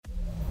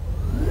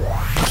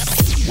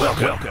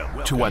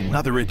Welcome to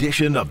another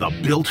edition of the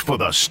Built for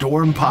the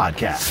Storm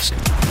podcast.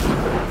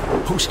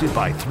 Hosted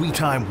by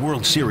three-time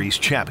World Series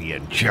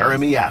champion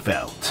Jeremy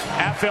Affeldt.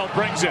 Affeldt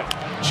brings it.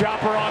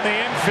 Chopper on the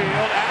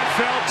infield.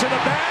 Affeldt to the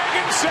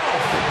bag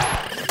himself.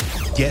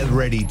 Get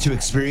ready to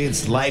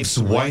experience life's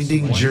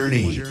winding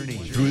journey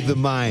through the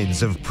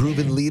minds of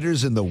proven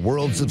leaders in the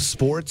worlds of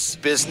sports,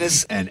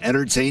 business, and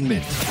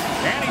entertainment.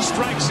 And he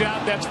strikes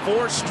out. That's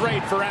 4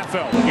 straight for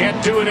Affeldt.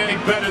 Can't do it any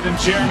better than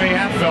Jeremy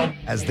Affeldt.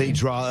 As they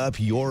draw up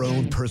your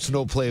own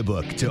personal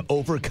playbook to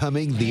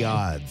overcoming the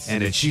odds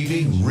and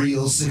achieving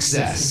real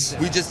success.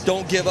 We just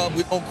don't give up.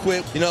 We don't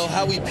quit. You know,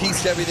 how we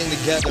pieced everything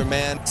together,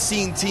 man.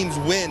 Seeing teams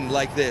win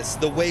like this,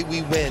 the way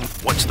we win.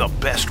 What's the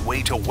best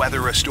way to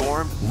weather a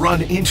storm?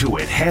 Run into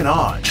it head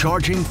on,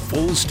 charging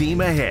full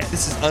steam ahead.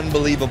 This is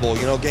unbelievable.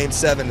 You know, Game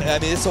 7. I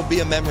mean, this will be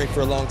a memory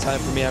for a long time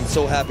for me. I'm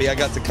so happy I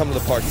got to come to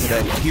the park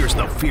today. Here's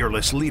the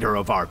fearless leader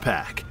of our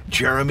pack,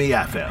 Jeremy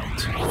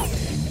Affeldt.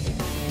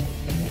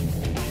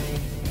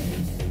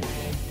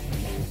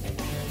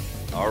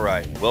 All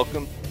right,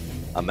 welcome.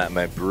 I'm at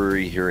my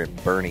brewery here in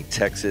Boerne,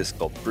 Texas,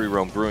 called Free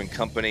Roam Brewing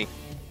Company,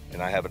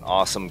 and I have an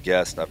awesome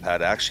guest. I've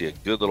had actually a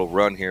good little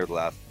run here the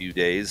last few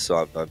days,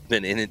 so I've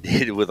been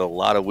inundated with a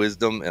lot of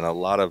wisdom and a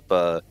lot of,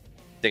 I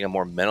think I'm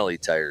more mentally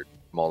tired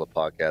from all the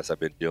podcasts I've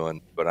been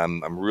doing, but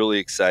I'm really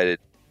excited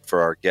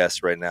for our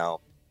guest right now.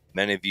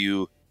 Many of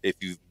you, if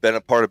you've been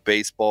a part of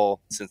baseball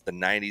since the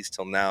 90s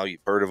till now,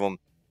 you've heard of him.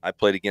 I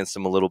played against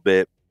him a little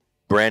bit.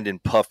 Brandon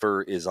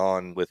Puffer is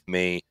on with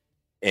me,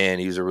 and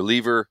he was a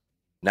reliever,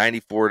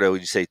 94 to,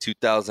 would you say,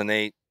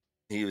 2008.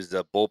 He was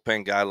a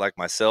bullpen guy like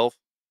myself,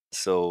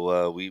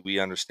 so we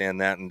understand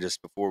that. And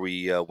just before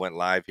we went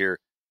live here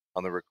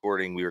on the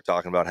recording, we were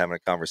talking about having a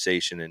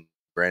conversation, and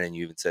Brandon,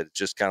 you even said it's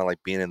just kind of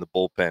like being in the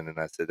bullpen, and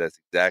I said that's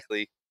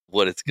exactly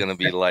what it's going to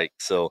be like.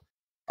 So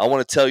I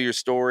want to tell your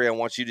story. I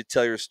want you to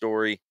tell your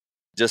story.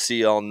 Just so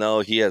you all know,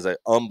 he has an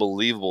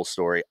unbelievable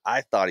story.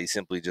 I thought he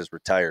simply just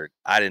retired.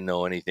 I didn't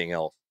know anything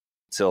else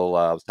until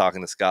I was talking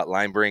to Scott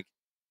Linebrink,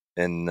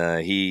 and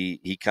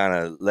he kind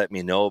of let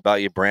me know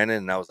about you, Brandon.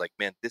 And I was like,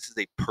 man, this is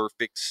a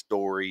perfect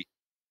story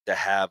to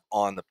have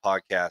on the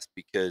podcast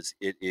because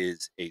it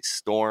is a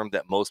storm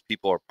that most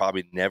people are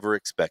probably never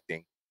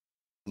expecting,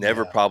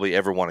 never probably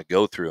ever want to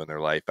go through in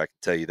their life. I can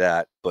tell you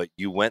that. But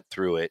you went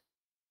through it,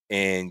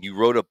 and you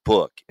wrote a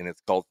book, and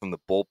it's called From the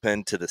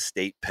Bullpen to the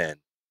State Pen.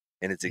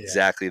 And it's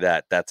exactly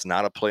that. That's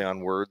not a play on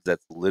words.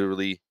 That's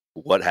literally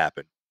what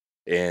happened.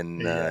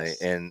 And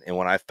and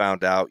when I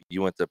found out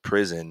you went to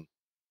prison,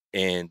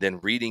 and then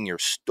reading your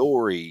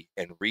story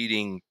and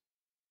reading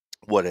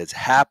what has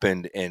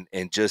happened, and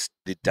just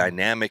the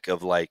dynamic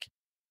of like,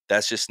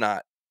 that's just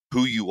not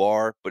who you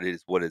are, but it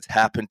is what has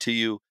happened to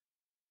you.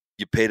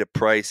 You paid a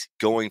price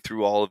going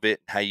through all of it,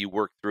 and how you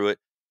worked through it.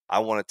 I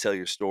want to tell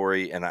your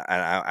story, and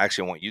I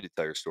actually want you to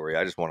tell your story.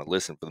 I just want to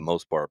listen for the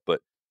most part.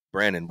 But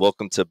Brandon,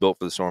 welcome to Built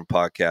for the Storm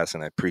podcast,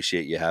 and I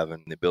appreciate you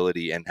having the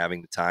ability and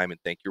having the time, and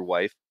thank your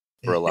wife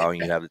for allowing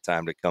you to have the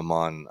time to come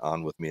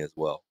on with me as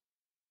well.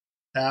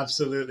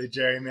 Absolutely,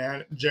 Jerry,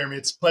 man. Jeremy,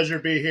 it's a pleasure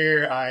to be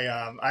here. I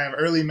have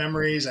early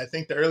memories. I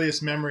think the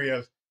earliest memory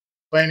of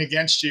playing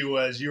against you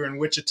was you were in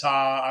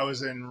Wichita. I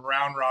was in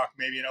Round Rock,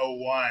 maybe in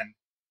 '01.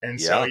 And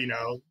so, you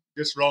know,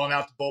 just rolling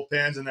out the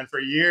bullpens, and then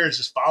for years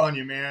just following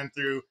you, man,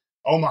 through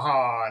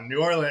Omaha and New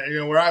Orleans, you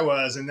know, where I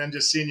was, and then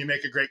just seeing you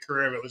make a great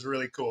career of it was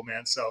really cool,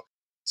 man. So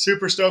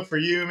super stoked for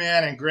you,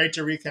 man, and great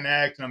to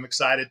reconnect. And I'm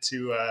excited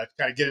to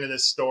kind of get into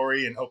this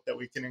story and hope that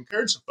we can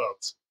encourage some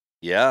folks.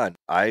 Yeah,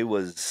 I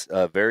was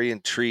very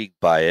intrigued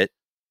by it.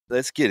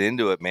 Let's get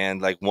into it, man.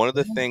 Like, one of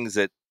the things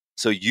that,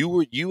 so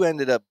you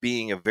ended up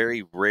being a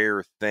very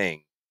rare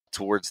thing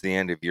towards the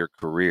end of your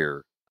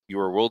career. You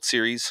were a World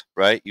Series,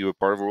 right? You were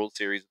part of a World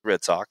Series with the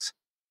Red Sox.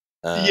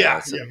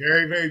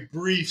 Very, very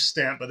brief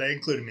stint, but they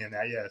included me in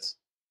that, yes.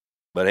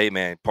 But hey,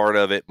 man, part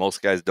of it,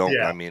 most guys don't.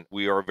 Yeah. I mean,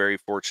 we are very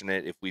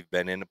fortunate if we've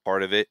been in a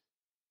part of it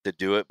to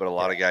do it, but a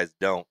lot of guys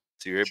don't.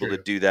 So you're able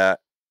to do that.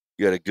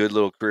 You had a good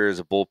little career as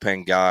a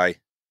bullpen guy.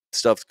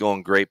 Stuff's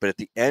going great. But at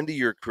the end of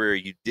your career,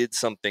 you did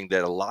something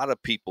that a lot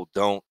of people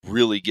don't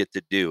really get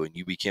to do, and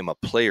you became a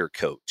player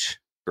coach,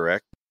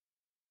 correct?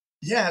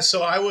 Yeah,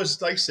 so I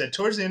was, like I said,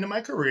 towards the end of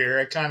my career,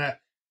 I kind of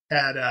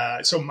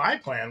had, so my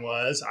plan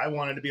was I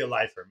wanted to be a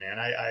lifer, man.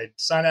 I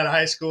signed out of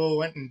high school,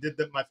 went and did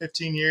my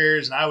 15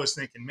 years, and I was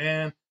thinking,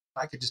 man, if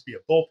I could just be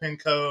a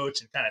bullpen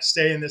coach and kind of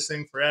stay in this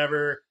thing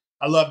forever.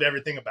 I loved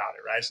everything about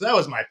it, right? So that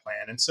was my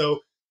plan. And so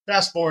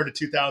fast forward to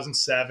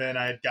 2007,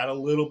 I had got a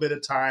little bit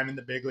of time in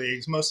the big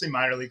leagues, mostly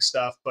minor league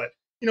stuff, but,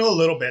 you know, a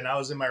little bit. And I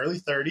was in my early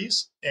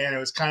 30s, and it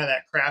was kind of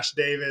that Crash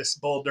Davis,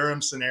 Bull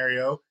Durham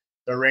scenario.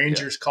 The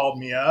Rangers called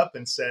me up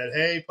and said,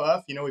 hey,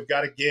 Puff, you know, we've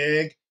got a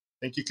gig.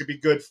 Think you could be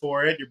good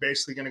for it. You're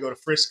basically going to go to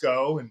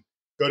Frisco and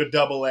go to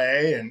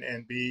Double-A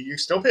and be, you're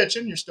still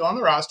pitching. You're still on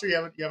the roster. You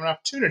have an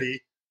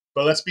opportunity.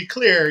 But let's be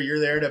clear, you're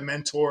there to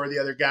mentor the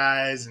other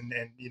guys. And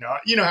you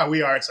know how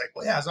we are. It's like,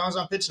 well, yeah, as long as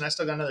I'm pitching, I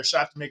still got another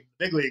shot to make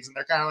the big leagues. And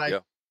they're kind of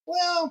like,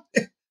 well,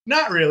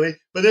 Not really,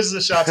 but this is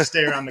a shot to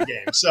stay around the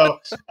game. So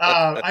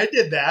I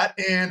did that,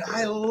 and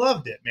I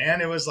loved it,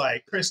 man. It was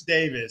like Chris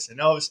Davis and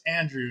Elvis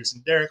Andrews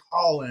and Derek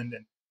Holland,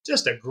 and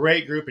just a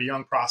great group of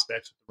young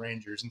prospects with the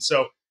Rangers. And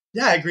so,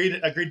 yeah, I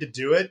agreed to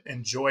do it,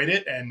 enjoyed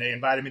it, and they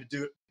invited me to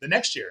do it the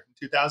next year,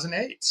 in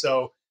 2008.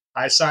 So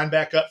I signed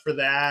back up for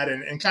that,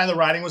 and kind of the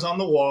writing was on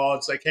the wall.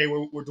 It's like, hey,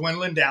 we're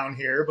dwindling down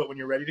here, but when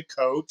you're ready to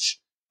coach,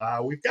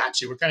 we've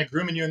got you. We're kind of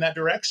grooming you in that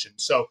direction.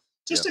 So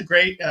just a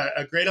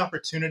great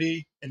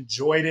opportunity.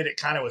 Enjoyed it. It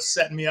kind of was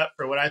setting me up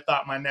for what I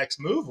thought my next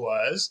move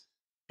was.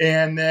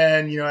 And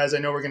then, as I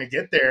know we're going to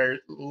get there,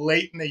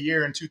 late in the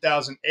year in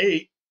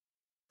 2008,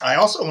 I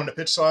also wanted to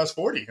pitch till I was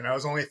 40, and I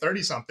was only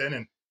 30 something.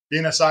 And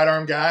being a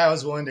sidearm guy, I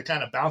was willing to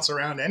kind of bounce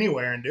around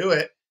anywhere and do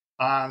it.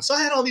 So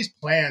I had all these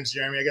plans,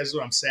 Jeremy, I guess is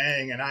what I'm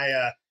saying. And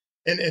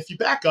and if you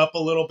back up a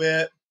little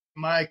bit,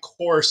 my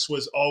course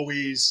was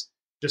always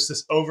just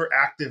this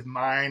overactive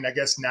mind. I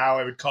guess now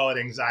I would call it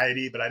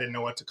anxiety, but I didn't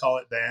know what to call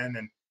it then.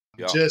 And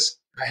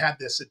I had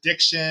this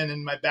addiction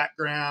in my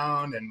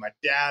background, and my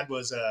dad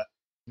was a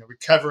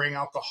recovering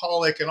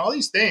alcoholic and all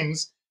these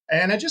things.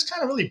 And I just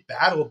kind of really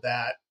battled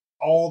that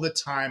all the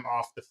time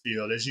off the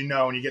field. As you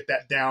know, when you get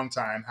that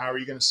downtime, how are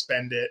you going to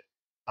spend it?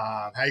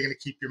 How are you going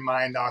to keep your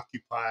mind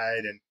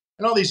occupied and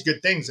all these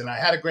good things? And I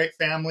had a great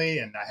family,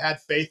 and I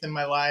had faith in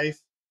my life.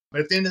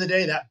 But at the end of the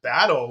day, that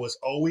battle was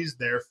always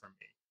there for me.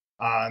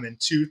 In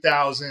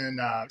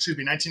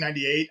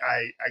 1998,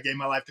 I gave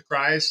my life to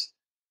Christ.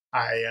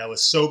 I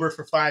was sober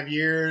for 5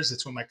 years.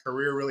 It's when my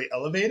career really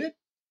elevated.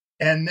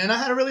 And then I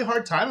had a really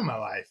hard time in my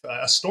life,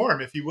 a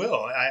storm, if you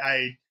will.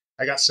 I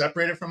got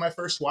separated from my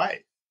first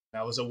wife.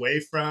 I was away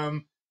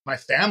from my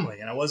family,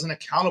 and I wasn't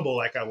accountable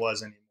like I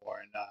was anymore.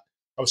 And I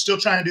was still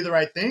trying to do the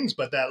right things,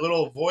 but that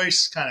little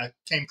voice kind of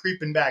came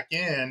creeping back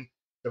in,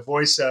 the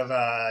voice of,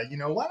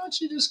 why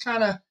don't you just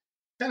kind of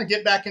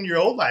get back into your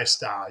old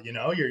lifestyle? You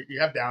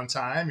have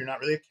downtime. You're not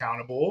really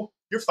accountable.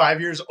 You're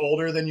 5 years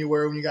older than you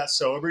were when you got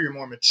sober. You're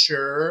more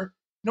mature.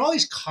 All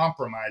these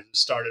compromises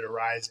started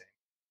arising.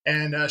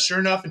 And sure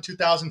enough, in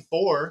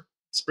 2004,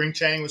 spring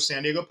training with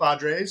San Diego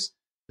Padres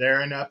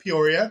there in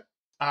Peoria,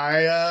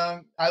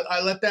 I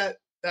let that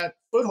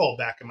foothold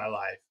back in my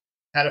life.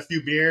 Had a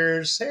few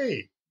beers.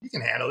 Hey, you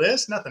can handle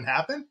this. Nothing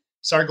happened.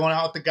 Started going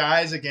out with the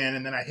guys again,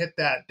 and then I hit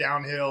that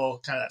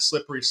downhill, kind of that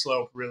slippery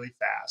slope really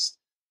fast.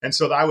 And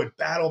so I would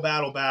battle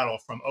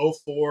from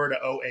 04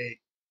 to 08,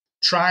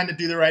 trying to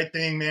do the right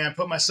thing, man,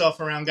 put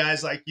myself around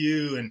guys like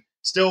you, and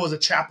still was a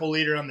chapel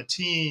leader on the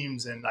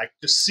teams, and like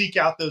just seek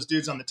out those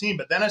dudes on the team.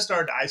 But then I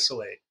started to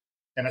isolate,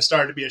 and I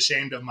started to be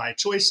ashamed of my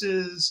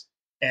choices.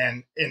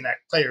 And in that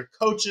player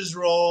coach's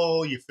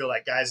role, you feel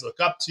like guys look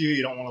up to you.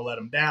 You don't want to let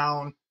them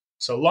down.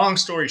 So long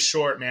story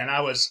short, man,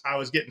 I was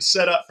getting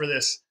set up for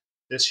this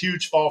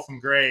huge fall from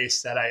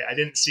grace that I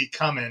didn't see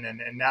coming.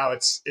 And now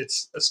it's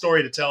a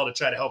story to tell to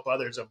try to help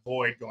others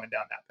avoid going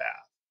down that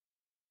path.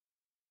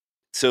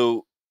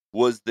 So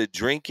was the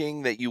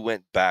drinking that you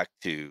went back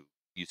to,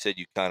 you said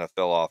you kind of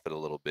fell off it a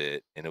little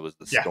bit, and it was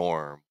the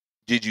storm.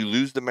 Did you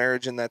lose the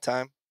marriage in that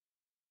time?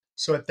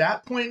 So at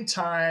that point in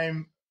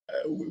time,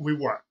 we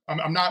weren't.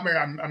 I'm not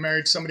married. I'm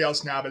married to somebody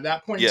else now. But at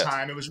that point in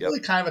time, it was really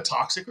kind of a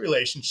toxic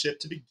relationship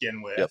to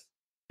begin with. Gotcha.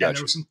 And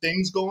there were some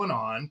things going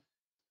on,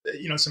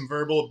 some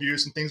verbal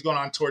abuse and things going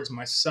on towards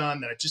my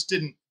son that I just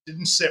didn't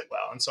sit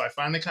well. And so I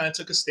finally kind of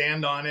took a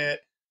stand on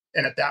it.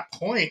 And at that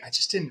point, I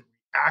just didn't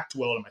react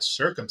well to my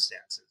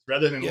circumstances.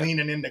 Rather than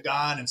leaning into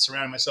God and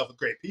surrounding myself with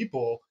great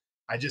people,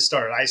 I just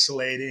started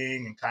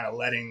isolating and kind of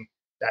letting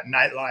that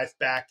nightlife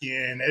back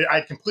in.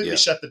 I completely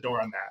shut the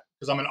door on that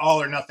because I'm an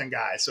all or nothing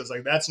guy. So it's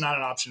like, that's not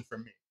an option for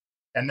me.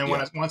 And then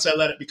once I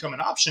let it become an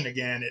option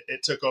again,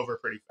 it took over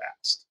pretty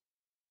fast.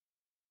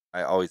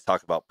 I always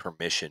talk about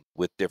permission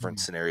with different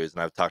scenarios.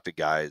 And I've talked to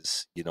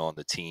guys, on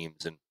the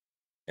teams, and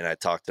I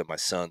talked to my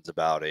sons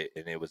about it.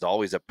 And it was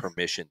always a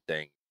permission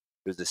thing.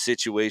 There's a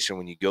situation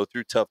when you go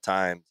through tough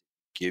times,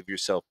 give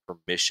yourself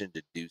permission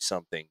to do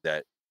something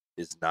that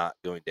is not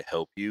going to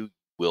help you,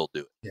 will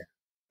do it. Yeah.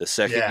 The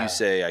second you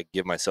say, I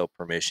give myself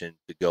permission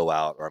to go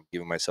out, or I'm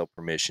giving myself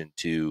permission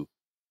to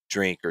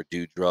drink or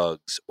do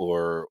drugs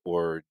or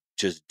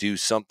just do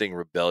something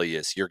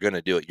rebellious, you're going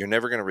to do it. You're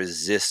never going to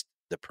resist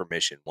the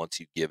permission once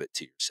you give it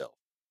to yourself.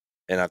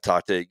 And I've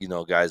talked to,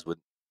 guys when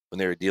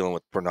they were dealing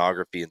with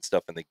pornography and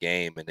stuff in the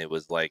game, and it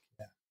was like,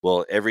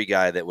 well, every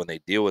guy that when they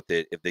deal with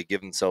it, if they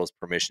give themselves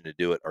permission to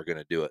do it, are going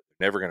to do it.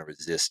 They're never going to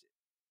resist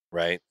it.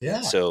 Right. Yeah.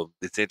 And so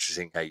it's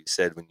interesting how you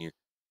said when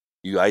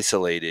you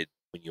isolate,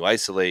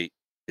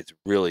 it's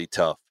really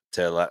tough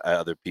to let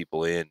other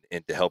people in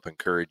and to help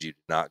encourage you to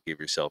not give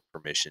yourself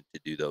permission to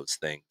do those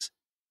things.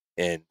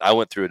 And I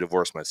went through a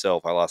divorce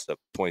myself. I lost a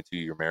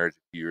 22-year marriage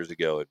a few years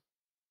ago,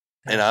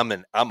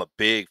 and I'm a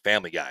big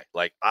family guy.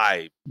 Like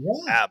I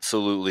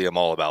absolutely am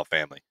all about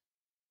family.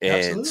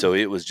 And so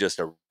it was just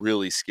a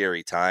really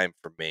scary time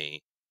for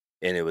me.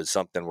 And it was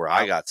something where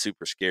I got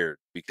super scared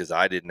because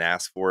I didn't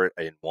ask for it.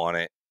 I didn't want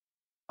it.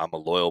 I'm a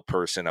loyal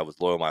person. I was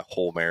loyal my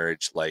whole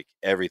marriage, like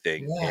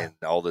everything. And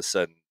all of a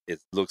sudden it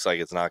looks like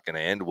it's not going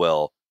to end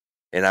well.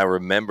 And I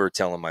remember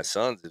telling my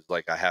sons, it's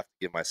like, I have to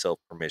give myself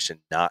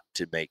permission not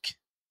to make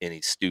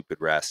any stupid,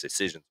 rash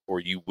decisions, or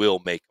you will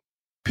make them,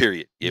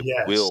 period. It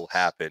Yes. will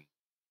happen.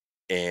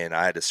 And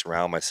I had to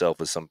surround myself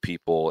with some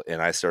people,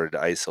 and I started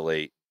to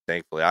isolate.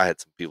 Thankfully, I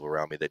had some people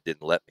around me that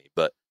didn't let me,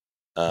 but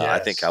I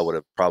think I Yes. would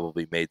have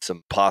probably made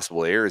some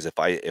possible errors if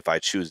I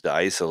choose to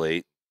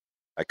isolate.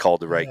 I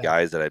called the right Yeah.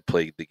 guys that I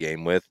played the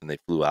game with, and they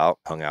flew out,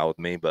 hung out with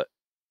me. But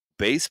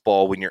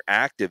baseball, when you're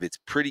active, it's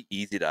pretty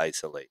easy to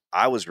isolate.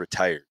 I was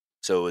retired,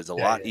 so it was a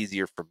Yeah. lot Yeah.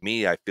 easier for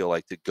me, I feel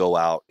like, to go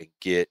out and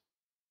get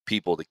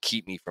people to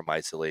keep me from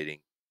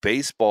isolating.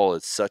 Baseball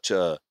is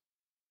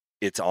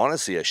it's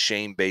honestly a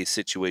shame-based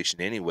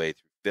situation anyway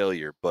through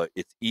failure, but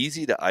it's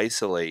easy to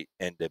isolate,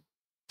 and to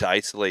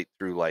isolate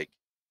through, like,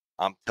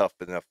 I'm tough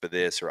enough for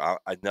this, or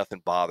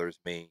nothing bothers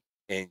me,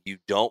 and you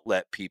don't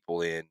let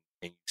people in,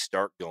 and you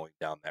start going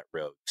down that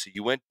road. So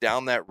you went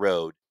down that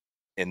road,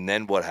 and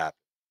then what happened?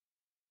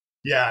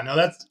 Yeah, no,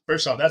 that's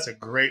first off, that's a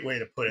great way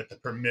to put it. The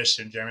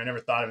permission, Jeremy. I never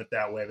thought of it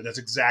that way, but that's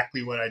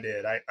exactly what I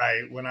did.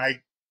 I when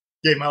I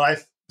gave my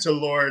life to the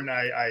Lord and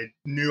I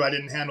knew I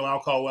didn't handle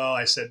alcohol well,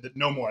 I said that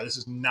no more. This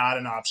is not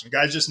an option. The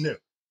guys just knew.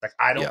 Like,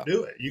 I don't Yeah.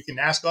 do it. You can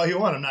ask all you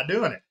want. I'm not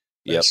doing it.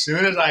 But Yep. as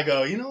soon as I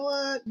go, you know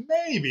what?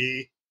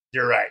 Maybe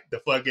you're right. The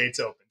floodgates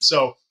open.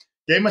 So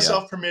gave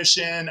myself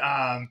permission.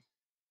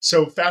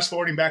 So fast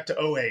forwarding back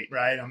to '08,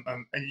 right?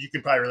 And you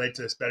can probably relate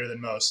to this better than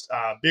most.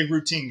 Big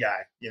routine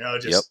guy,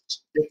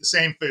 just get the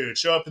same food,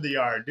 show up to the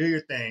yard, do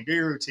your thing, do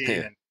your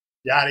routine, and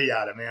yada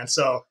yada, man.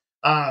 So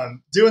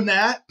doing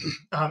that,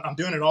 I'm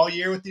doing it all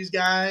year with these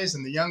guys,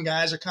 and the young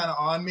guys are kind of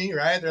on me,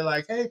 right? They're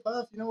like, "Hey,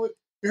 Puff, you know what?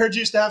 We heard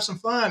you used to have some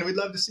fun. We'd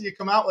love to see you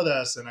come out with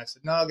us." And I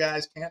said, "No,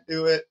 guys, can't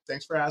do it.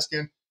 Thanks for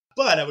asking."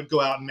 But I would go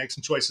out and make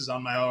some choices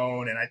on my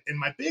own, and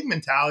my big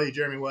mentality,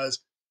 Jeremy, was,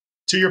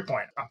 to your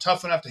point, I'm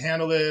tough enough to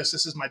handle this.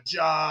 This is my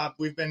job.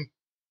 We've been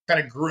kind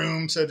of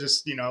groomed to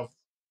just,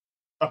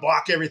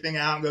 block everything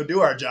out and go do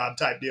our job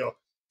type deal.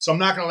 So I'm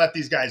not going to let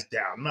these guys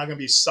down. I'm not going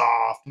to be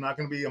soft. I'm not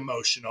going to be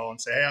emotional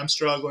and say, "Hey, I'm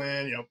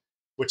struggling,"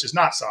 which is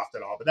not soft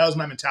at all. But that was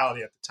my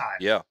mentality at the time.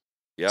 Yeah.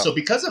 Yeah. So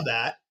because of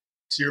that,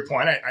 to your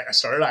point, I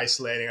started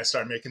isolating. I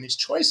started making these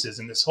choices,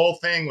 and this whole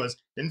thing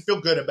didn't feel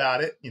good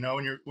about it.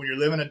 When you're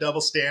living a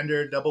double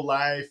standard, double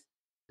life,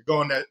 you're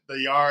going to the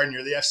yard and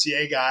you're the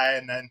FCA guy,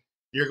 and then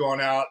you're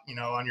going out,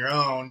 on your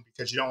own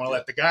because you don't want to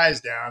let the guys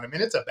down. I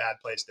mean, it's a bad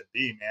place to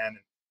be, man. And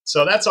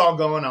so that's all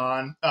going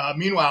on.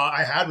 Meanwhile,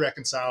 I had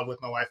reconciled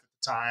with my wife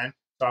at the time.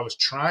 So I was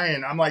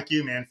trying. I'm like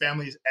you, man.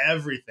 Family is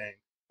everything.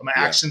 But my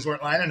actions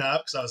weren't lining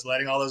up because I was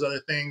letting all those other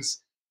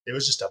things. It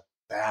was just a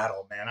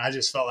battle, man. I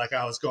just felt like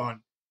I was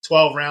going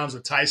 12 rounds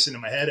with Tyson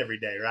in my head every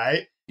day,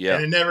 right? Yeah.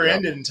 And it never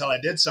ended until I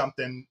did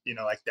something,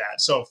 like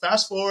that. So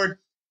fast forward,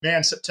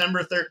 man,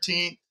 September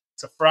 13th.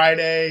 It's a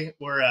Friday.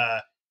 We're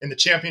in the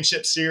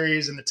championship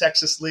series in the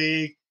Texas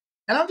League.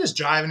 And I'm just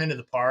driving into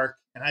the park,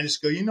 and I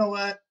just go, you know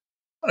what?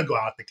 I'm going to go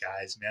out with the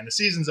guys, man. The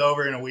season's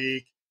over in a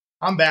week.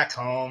 I'm back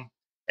home.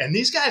 And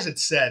these guys had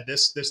said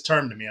this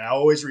term to me, and I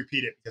always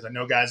repeat it because I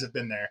know guys have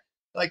been there.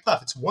 They're like,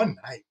 "Puff, it's one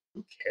night.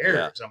 Who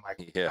cares?" Yeah. I'm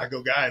like, Yeah. I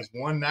go, "Guys,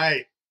 one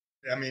night.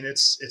 I mean,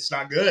 it's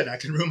not good. I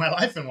can ruin my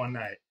life in one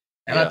night."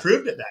 And I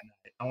proved it that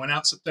night. I went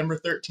out September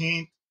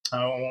 13th.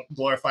 I won't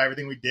glorify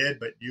everything we did,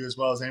 but you as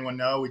well as anyone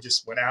know, we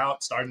just went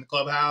out, started in the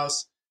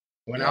clubhouse,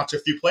 went out to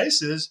a few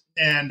places,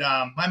 and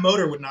my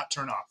motor would not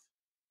turn off.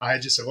 I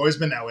just have always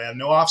been that way. I have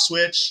no off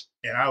switch,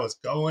 and I was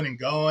going and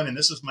going, and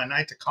this was my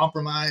night to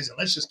compromise, and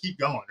let's just keep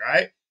going,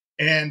 right?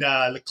 And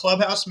the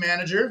clubhouse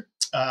manager,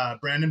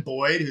 Brandon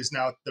Boyd, who's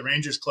now at the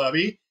Rangers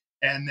clubby,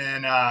 and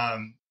then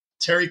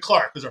Terry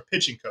Clark, who's our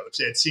pitching coach.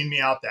 They had seen me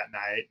out that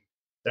night.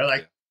 They're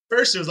like,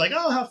 first it was like,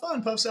 "Oh, have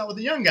fun, Puff's out with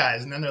the young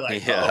guys," and then they're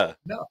like, "Oh,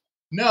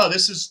 no,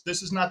 this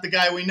is not the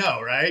guy we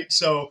know," right?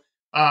 So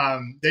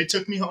they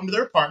took me home to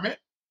their apartment.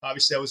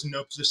 Obviously, I was in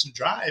no position to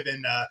drive,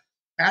 and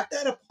at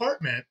that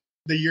apartment,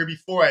 the year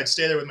before, I'd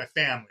stay there with my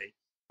family.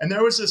 And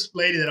there was this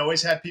lady that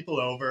always had people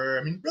over.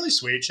 I mean, really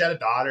sweet. She had a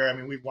daughter. I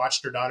mean, we've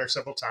watched her daughter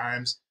several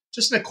times.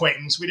 Just an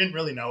acquaintance. We didn't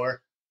really know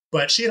her.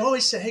 But she had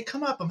always said, "Hey,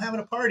 come up. I'm having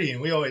a party." And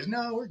we always,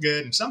 "No, we're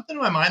good." And something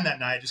in my mind that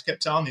night just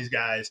kept telling these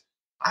guys,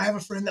 "I have a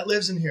friend that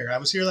lives in here. I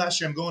was here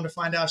last year. I'm going to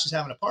find out she's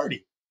having a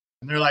party."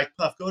 And they're like,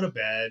 "Puff, go to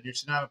bed. You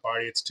should not have a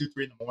party. It's 2,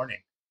 3 in the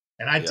morning."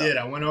 And I did.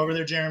 I went over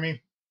there,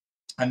 Jeremy.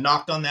 I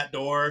knocked on that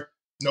door.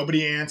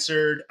 Nobody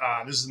answered.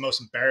 This is the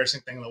most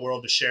embarrassing thing in the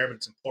world to share, but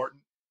it's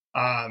important.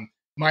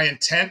 My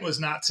intent was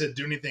not to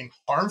do anything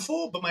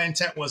harmful, but my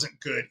intent wasn't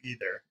good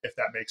either, if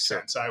that makes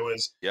sense. I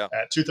was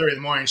at 2:30 in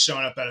the morning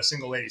showing up at a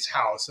single lady's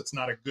house. That's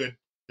not a good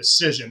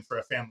decision for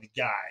a family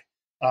guy.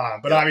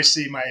 But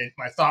obviously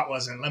my thought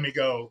wasn't, let me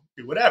go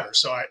do whatever.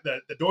 So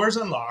the door's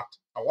unlocked.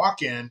 I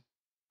walk in.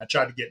 I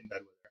tried to get in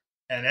bed with her.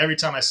 And every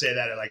time I say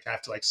that, I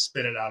have to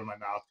spit it out of my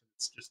mouth.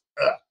 It's just,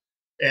 ugh.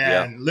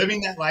 And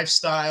living that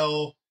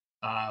lifestyle,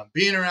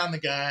 being around the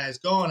guys,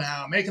 going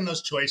out, making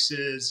those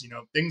choices,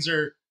 things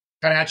are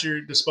kind of at your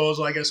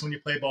disposal, I guess, when you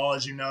play ball,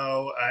 as you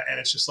know. And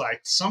it's just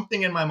like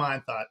something in my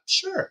mind thought,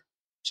 sure,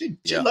 she'd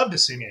love to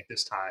see me at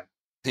this time.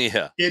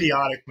 Yeah.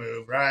 idiotic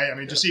move, right? I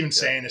mean, just even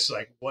saying it's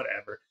like,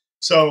 whatever.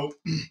 So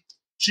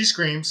she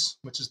screams,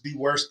 which is the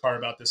worst part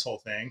about this whole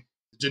thing.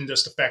 It didn't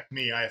just affect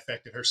me, I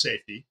affected her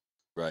safety.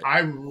 Right.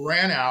 I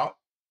ran out,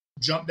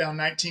 jumped down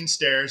 19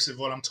 stairs, is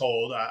what I'm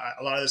told.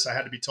 A lot of this I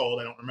had to be told.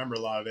 I don't remember a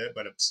lot of it,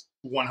 but it's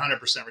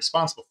 100%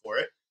 responsible for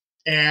it.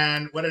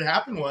 And what had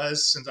happened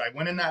was, since I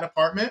went in that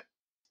apartment,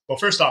 well,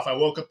 first off, I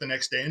woke up the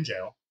next day in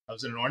jail. I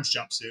was in an orange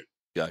jumpsuit.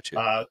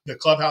 Gotcha. The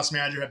clubhouse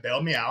manager had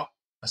bailed me out.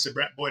 I said,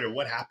 Brent Boyder,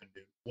 what happened,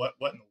 dude? What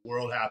in the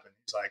world happened?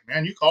 He's like,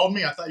 man, you called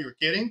me. I thought you were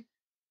kidding,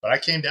 but I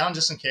came down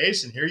just in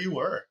case, and here you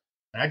were.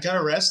 And I got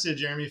arrested,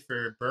 Jeremy,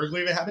 for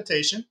burglary of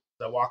habitation.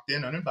 I walked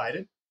in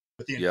uninvited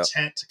with the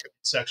intent to commit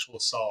sexual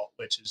assault,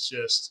 which is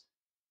just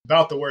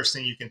about the worst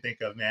thing you can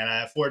think of, man. I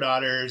have 4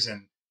 daughters,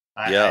 and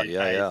I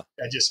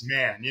just,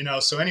 man,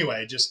 so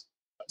anyway, just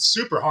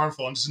super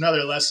harmful. And just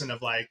another lesson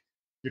of like,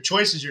 your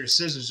choices, your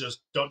decisions just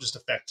don't just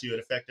affect you. It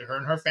affected her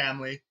and her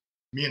family,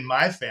 me and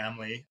my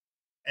family.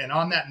 And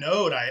on that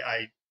note,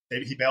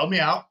 he bailed me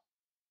out.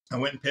 I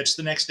went and pitched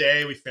the next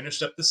day. We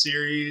finished up the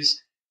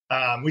series.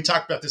 We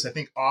talked about this, I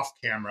think, off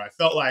camera. I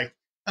felt like,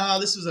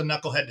 this is a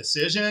knucklehead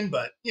decision,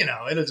 but,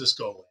 it'll just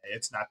go away.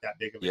 It's not that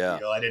big of a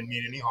deal. I didn't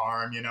mean any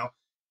harm,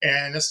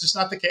 and that's just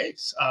not the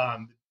case.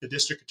 The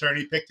district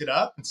attorney picked it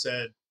up and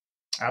said,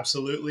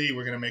 absolutely,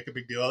 we're going to make a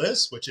big deal of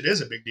this, which it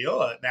is a big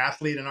deal. An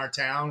athlete in our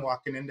town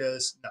walking into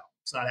this, no,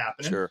 it's not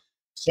happening. Sure.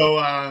 So,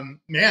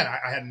 man,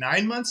 I had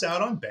 9 months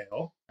out on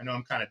bail. I know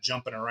I'm kind of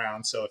jumping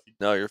around, so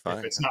you're fine.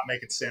 If it's not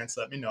making sense,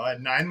 let me know. I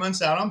had 9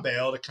 months out on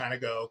bail to kind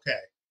of go, okay,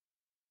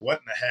 what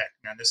in the heck,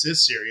 man? This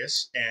is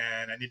serious,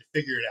 and I need to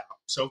figure it out.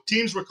 So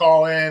teams were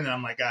calling, and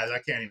I'm like, guys, I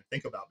can't even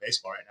think about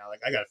baseball right now.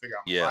 Like, I got to figure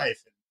out my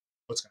life and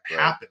what's going to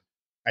happen.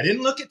 I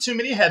didn't look at too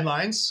many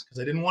headlines because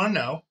I didn't want to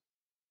know,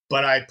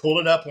 but I pulled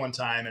it up one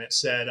time, and it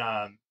said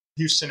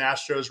Houston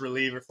Astros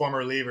former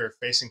reliever,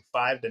 facing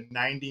 5 to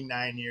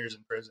 99 years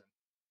in prison.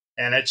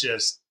 And it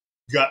just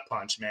gut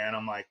punch, man.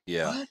 I'm like,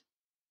 what?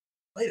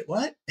 Wait,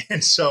 what?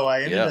 And so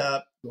I ended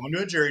up going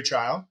to a jury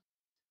trial.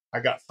 I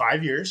got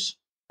 5 years.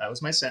 That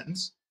was my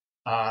sentence.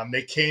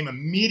 They came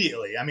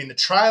immediately. I mean, the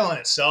trial in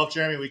itself,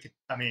 Jeremy,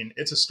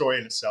 it's a story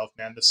in itself,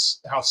 man.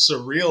 How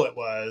surreal it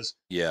was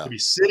to be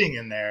sitting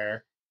in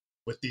there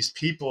with these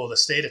people, the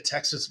state of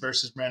Texas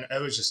versus man. I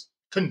was just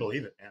couldn't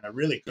believe it, man. I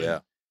really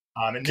couldn't.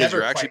 Because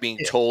you're actually being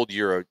told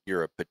you're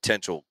a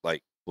potential,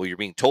 you're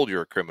being told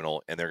you're a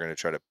criminal, and they're going to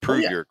try to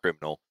prove you're a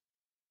criminal,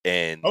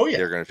 and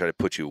they're going to try to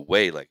put you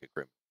away like a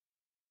criminal.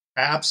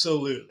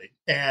 Absolutely.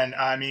 And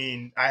I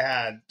mean, I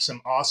had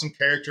some awesome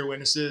character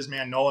witnesses,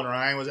 man. Nolan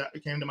Ryan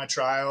came to my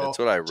trial. That's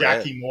what I read.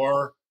 Jackie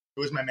Moore,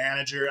 who was my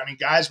manager. I mean,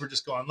 guys were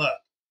just going, look,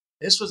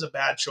 this was a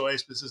bad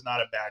choice. This is not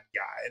a bad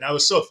guy. And I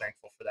was so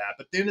thankful for that.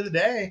 But at the end of the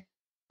day,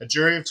 a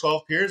jury of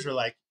 12 peers were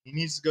like, he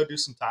needs to go do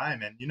some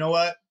time. And you know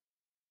what?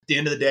 At the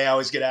end of the day, I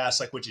always get asked,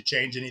 like, would you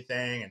change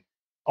anything? And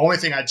the only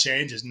thing I'd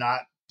change is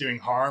not doing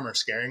harm or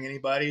scaring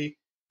anybody.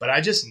 But I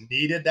just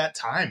needed that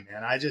time,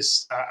 man. I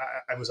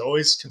was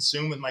always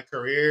consumed with my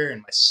career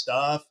and my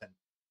stuff.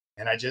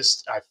 And I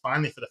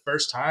finally, for the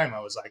first time, I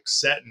was like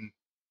setting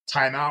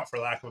time out, for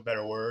lack of a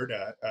better word,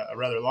 a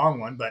rather long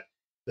one. But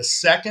the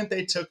second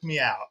they took me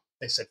out,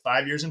 they said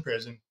 5 years in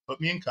prison, put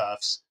me in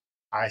cuffs.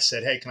 I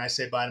said, hey, can I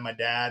say bye to my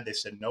dad? They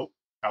said, nope.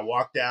 I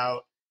walked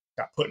out,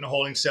 got put in a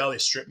holding cell. They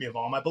stripped me of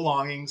all my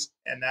belongings.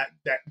 And that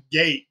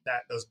gate,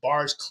 those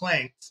bars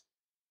clanked.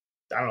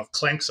 I don't know if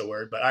clank's a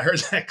word, but I heard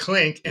that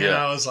clink, and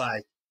I was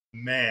like,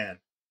 man,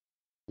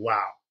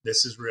 wow,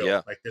 this is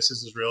real. Like, this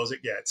is as real as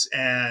it gets.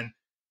 And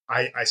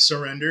I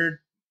surrendered.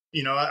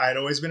 I'd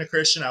always been a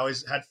Christian. I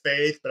always had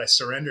faith, but I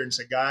surrendered and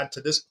said, God,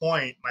 to this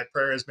point, my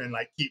prayer has been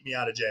like, keep me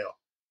out of jail.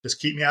 Just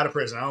keep me out of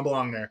prison. I don't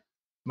belong there.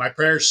 My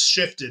prayer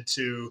shifted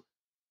to,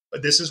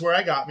 this is where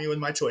I got me with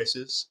my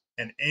choices,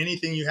 and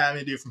anything you have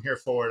me to do from here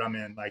forward, I'm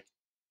in, like,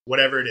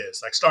 whatever it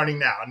is, like starting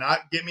now,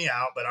 not get me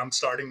out, but I'm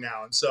starting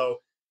now. And so,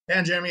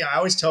 man, Jeremy, I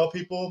always tell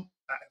people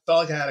I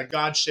felt like I had a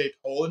God-shaped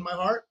hole in my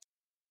heart.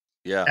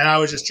 Yeah. And I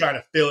was just trying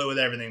to fill it with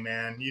everything,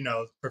 man.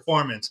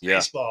 Performance,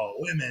 baseball,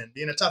 women,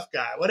 being a tough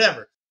guy,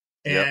 whatever.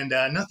 And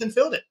nothing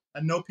filled it. I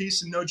had no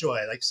peace and no joy.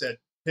 Like I said,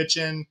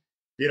 pitching,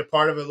 being a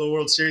part of a little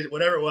World Series,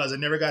 whatever it was, I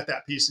never got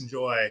that peace and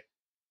joy.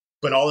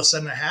 But all of a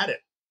sudden I had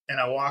it. And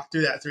I walked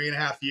through that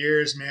 3.5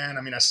 years, man.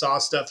 I mean, I saw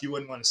stuff you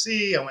wouldn't want to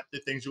see. I went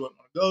through things you wouldn't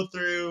want to go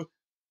through.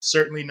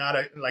 Certainly not,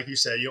 like you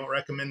said, you don't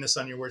recommend this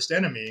on your worst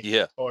enemy.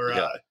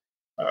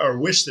 Or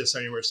wish this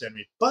on your worst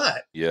enemy.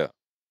 But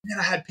man,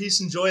 I had peace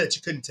and joy that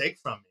you couldn't take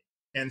from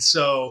me. And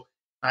so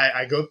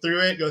I go through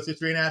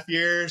 3.5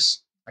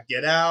 years. I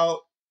get out,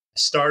 I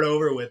start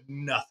over with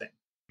nothing.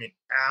 I mean,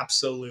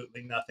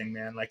 absolutely nothing,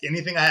 man. Like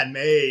anything I had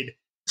made,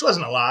 which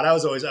wasn't a lot. I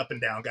was always up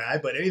and down guy,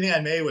 but anything I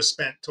made was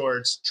spent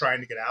towards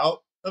trying to get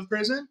out of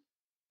prison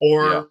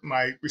or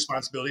my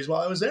responsibilities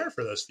while I was there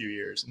for those few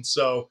years. And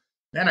so,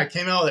 man, I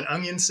came out with an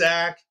onion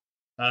sack,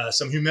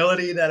 some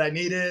humility that I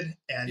needed,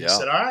 and just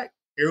said, all right,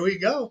 here we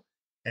go.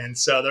 And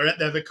so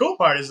the cool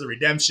part is the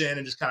redemption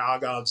and just kind of all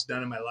God's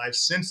done in my life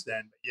since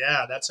then. But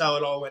yeah, that's how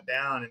it all went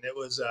down. And it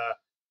was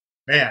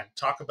man,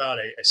 talk about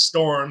a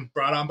storm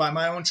brought on by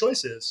my own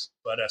choices,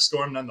 but a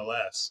storm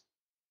nonetheless.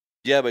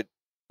 Yeah, but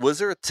was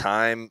there a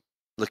time,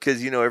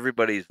 because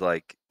everybody's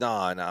like,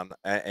 no, no,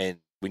 and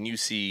when you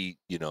see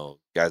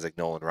guys like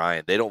Nolan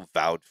Ryan, they don't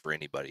vouch for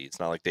anybody. It's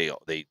not like they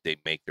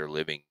make their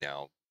living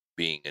now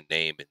being a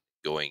name and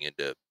going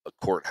into a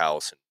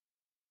courthouse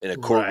and in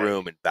a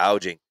courtroom and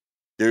vouching.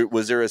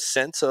 Was there a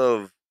sense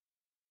of,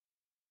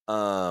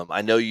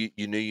 I know you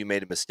knew you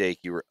made a mistake,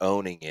 you were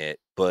owning it,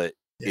 but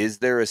is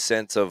there a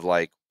sense of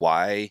like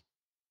why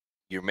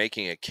you're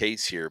making a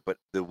case here, but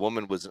the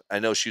woman was, I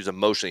know she was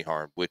emotionally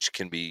harmed, which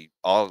can be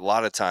a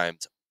lot of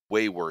times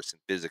way worse than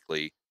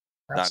physically.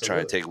 Absolutely. Not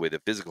trying to take away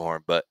the physical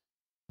harm, but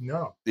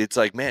no, it's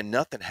like, man,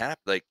 nothing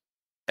happened. Like,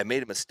 I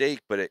made a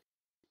mistake, but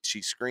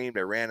she screamed,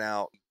 I ran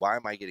out. Why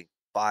am I getting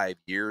 5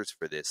 years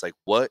for this? Like,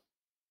 what?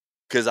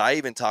 Because I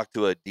even talked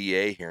to a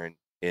DA here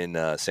in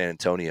San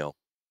Antonio,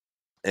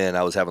 and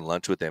I was having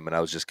lunch with him, and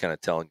I was just kind of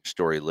telling your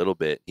story a little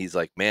bit. He's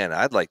like, man,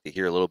 I'd like to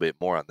hear a little bit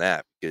more on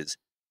that, because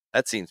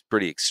that seems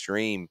pretty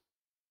extreme.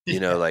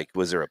 Like,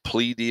 was there a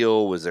plea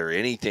deal? Was there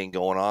anything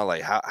going on?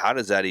 Like, how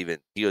does that even,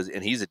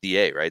 and he's a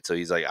DA, right? So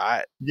he's like,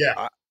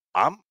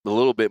 I'm a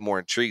little bit more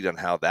intrigued on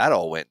how that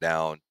all went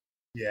down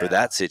for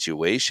that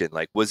situation.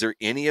 Like, was there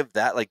any of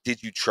that? Like,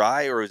 did you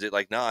try, or is it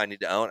like, no, I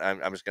need to own,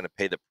 I'm just going to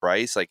pay the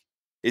price? Like,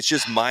 it's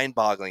just mind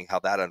boggling how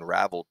that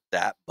unraveled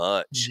that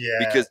much.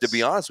 Yes. Because to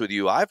be honest with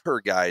you, I've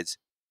heard guys,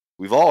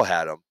 we've all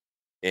had them,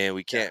 and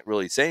we can't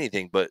really say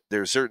anything, but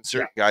there are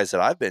certain guys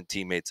that I've been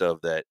teammates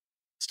of that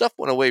stuff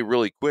went away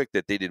really quick,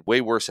 that they did way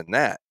worse than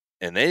that,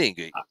 and they didn't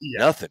get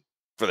nothing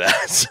for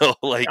that. So,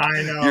 like,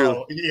 I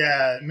know.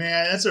 Yeah,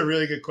 man, that's a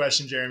really good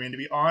question, Jeremy. And to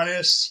be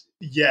honest,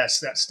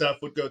 yes, that stuff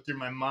would go through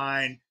my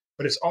mind,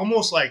 but it's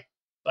almost like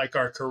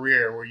our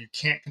career, where you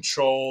can't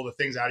control the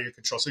things out of your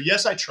control. So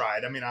yes, I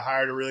tried. I mean, I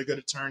hired a really good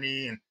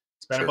attorney and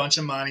spent a bunch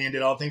of money and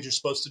did all the things you're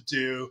supposed to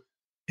do.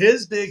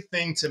 His big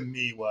thing to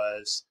me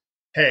was,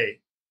 hey,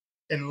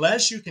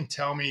 unless you can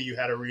tell me you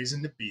had a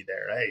reason to be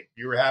there, hey,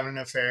 you were having an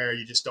affair,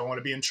 you just don't want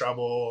to be in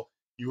trouble,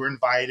 you were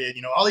invited,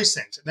 all these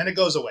things. And then it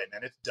goes away,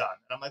 man. It's done.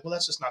 And I'm like, well,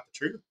 that's just not the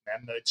truth,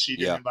 man. She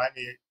didn't invite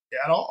me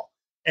at all.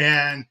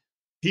 And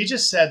he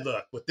just said,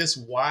 look, with this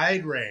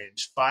wide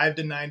range, 5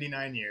 to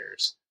 99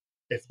 years,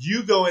 if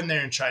you go in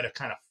there and try to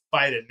kind of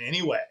fight it in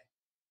any way,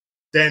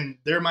 then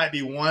there might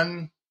be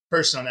one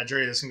person on that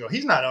jury that's going to go,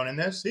 he's not owning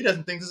this. He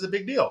doesn't think this is a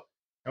big deal.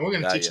 And we're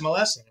going to teach him a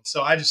lesson. And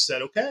so I just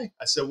said, okay.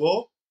 I said,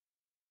 well,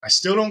 I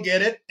still don't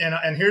get it.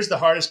 And here's the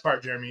hardest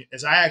part, Jeremy,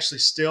 is I actually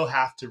still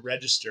have to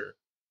register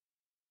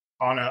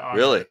on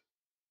really?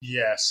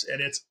 Yes.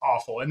 And it's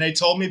awful. And they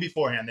told me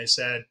beforehand, they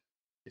said,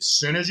 as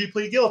soon as you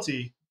plead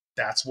guilty,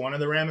 that's one of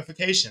the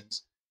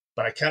ramifications.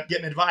 But I kept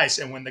getting advice.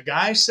 And when the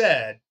guy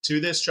said, to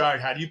this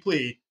charge, how do you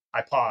plead?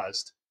 I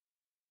paused.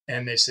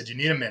 And they said, you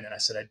need a minute. I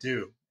said, I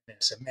do. And I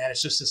said, man,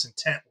 it's just this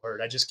intent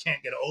word. I just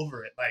can't get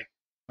over it. Like,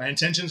 my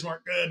intentions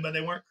weren't good, but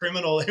they weren't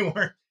criminal. They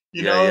weren't,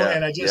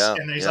 and I just,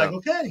 and he's like,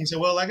 okay. He said,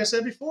 well, like I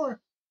said before,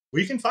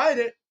 we can fight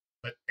it,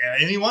 but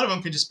any one of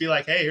them could just be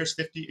like, hey, here's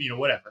 50,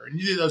 whatever. And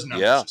you do those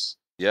numbers.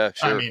 Yeah.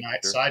 Sure. I mean,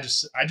 so I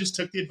just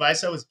took the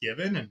advice I was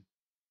given,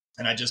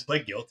 and I just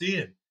pled guilty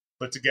and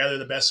put together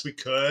the best we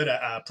could.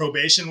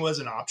 Probation was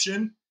an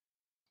option,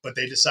 but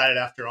they decided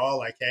after all,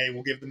 like, hey,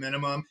 we'll give the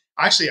minimum.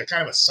 Actually, a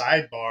kind of a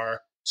sidebar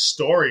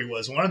story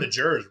was one of the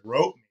jurors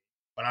wrote me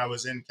when I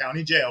was in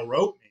county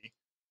jail,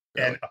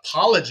 and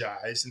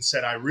apologized and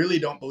said, I really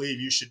don't believe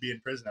you should be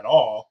in prison at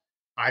all.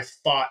 I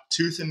fought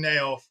tooth and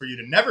nail for you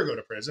to never go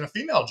to prison, a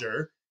female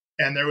juror.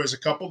 And there was a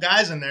couple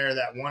guys in there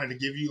that wanted to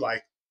give you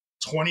like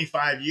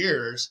 25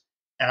 years.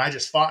 And I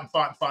just fought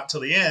till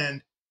the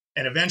end.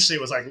 And eventually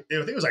it was like, I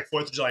think it was like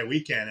 4th of July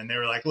weekend. And they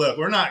were like, look,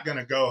 we're not going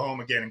to go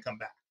home again and come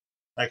back.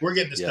 Like, we're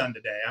getting this done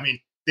today. I mean,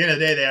 at the end of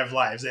the day, they have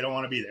lives. They don't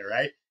want to be there.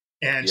 Right.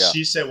 And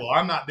she said, well,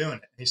 I'm not doing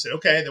it. And he said,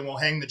 okay, then we'll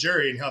hang the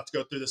jury and he'll have to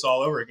go through this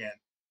all over again.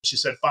 She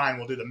said, fine,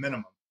 we'll do the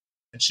minimum.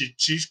 And she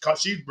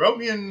wrote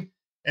me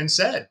and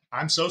said,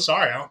 I'm so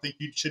sorry. I don't think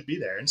you should be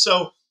there. And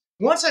so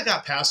once I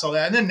got past all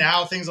that, and then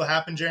now things will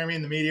happen, Jeremy,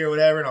 in the media or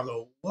whatever, and I'll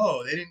go,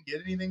 whoa, they didn't get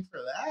anything for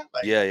that?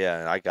 Like,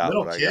 I got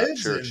little what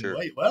kids I got. Sure.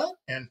 Wait, what?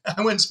 And I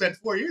went and spent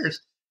 4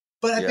 years.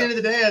 But at the end of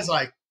the day, I was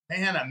like,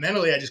 man,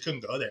 mentally, I just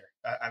couldn't go there.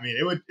 I mean,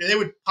 they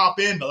would pop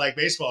in, but like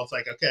baseball, it's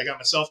like, okay, I got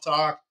my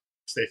self-talk,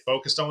 stay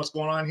focused on what's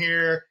going on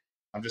here.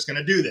 I'm just going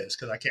to do this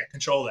because I can't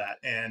control that.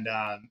 And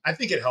I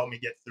think it helped me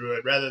get through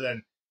it rather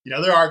than,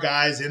 there are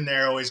guys in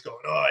there always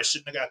going, oh, I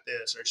shouldn't have got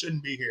this or I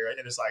shouldn't be here. And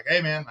it's like, hey,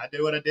 man, I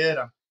did what I did.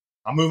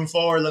 I'm moving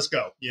forward. Let's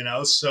go,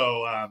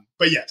 So,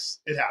 but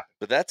yes, it happened.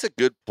 But that's a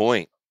good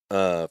point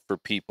for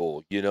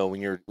people, when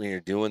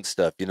you're doing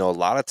stuff, a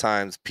lot of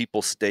times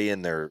people stay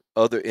in their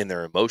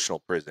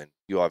emotional prison.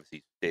 You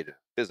obviously stayed in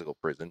physical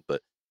prison,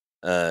 but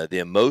the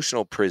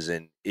emotional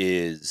prison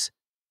is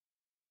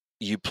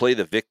you play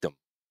the victim.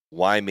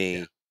 Why me?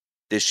 Yeah.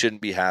 This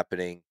shouldn't be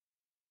happening.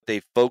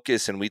 They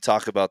focus, and we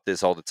talk about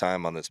this all the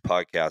time on this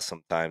podcast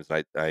sometimes.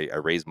 I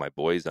raise my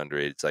boys under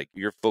it. It's like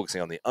you're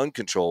focusing on the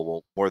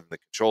uncontrollable more than the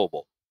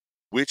controllable.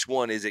 which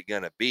one is it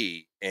going to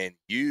be? And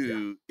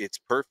it's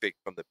perfect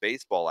from the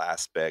baseball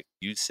aspect.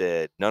 You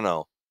said,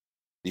 no,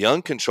 the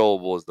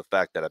uncontrollable is the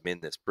fact that I'm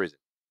in this prison.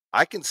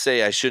 I can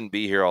say I shouldn't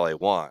be here all I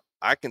want.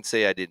 I can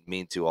say I didn't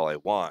mean to all I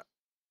want,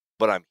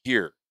 but I'm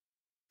here.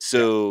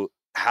 So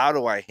how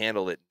do I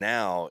handle it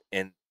now?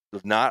 And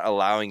not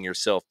allowing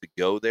yourself to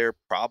go there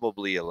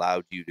probably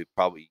allowed you to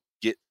probably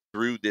get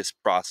through this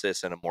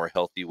process in a more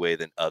healthy way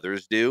than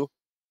others do,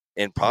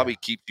 and probably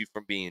keeps you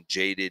from being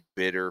jaded,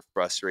 bitter,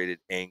 frustrated,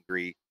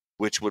 angry,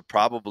 which would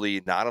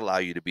probably not allow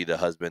you to be the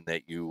husband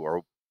that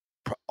you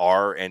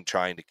are and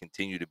trying to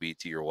continue to be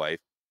to your wife.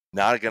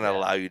 Not going to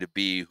allow you to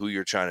be who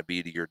you're trying to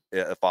be to your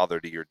father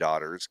to your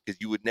daughters, because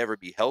you would never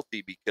be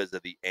healthy because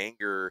of the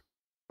anger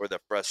or the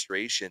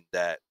frustration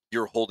that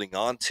you're holding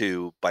on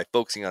to by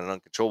focusing on an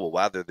uncontrollable,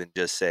 rather than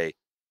just say,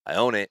 I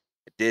own it,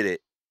 I did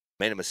it,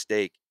 made a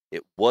mistake.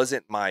 It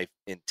wasn't my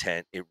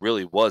intent. It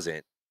really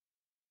wasn't,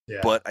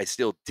 but I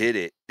still did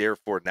it.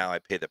 Therefore, now I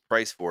pay the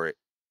price for it.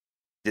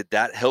 Did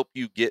that help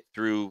you get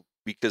through?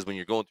 Because when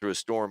you're going through a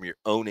storm, you're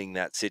owning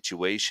that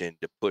situation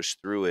to push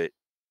through it.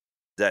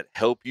 Does that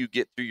help you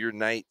get through your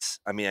nights?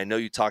 I mean, I know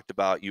you talked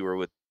about you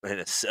were in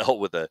a cell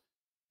with a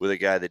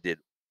guy that did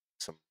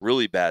some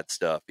really bad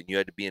stuff, and you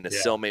had to be in a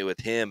cellmate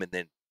with him, and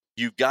then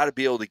you've got to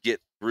be able to get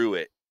through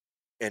it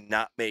and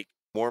not make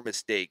more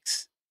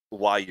mistakes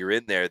while you're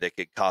in there that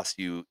could cost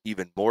you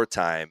even more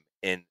time.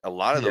 And a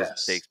lot of those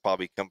mistakes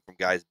probably come from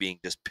guys being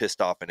just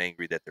pissed off and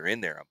angry that they're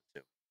in there, I'm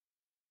assuming.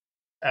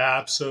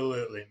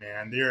 Absolutely,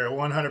 man. You're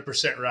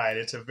 100% right.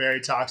 It's a very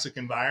toxic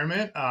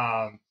environment.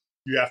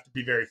 You have to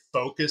be very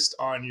focused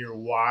on your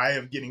why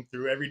of getting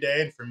through every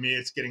day. And for me,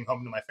 it's getting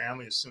home to my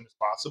family as soon as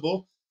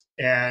possible.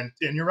 And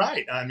you're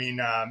right. I mean,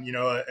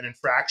 an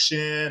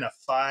infraction, a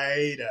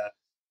fight,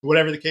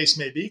 whatever the case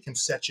may be, can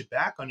set you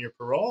back on your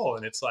parole.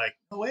 And it's like,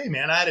 no way,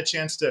 man. I had a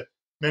chance to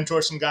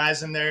mentor some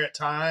guys in there at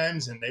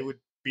times, and they would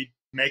be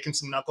making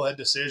some knucklehead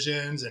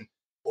decisions. And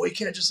boy, you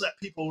can't just let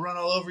people run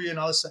all over you and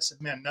all this. I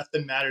said, man,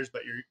 nothing matters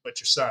but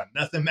your son.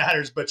 Nothing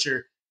matters but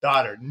your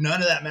daughter.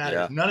 None of that matters.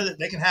 Yeah. None of that.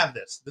 They can have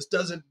this. This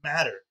doesn't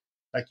matter.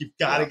 Like, you've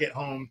got to get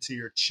home to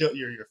your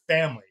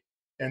family.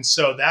 And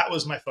so that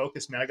was my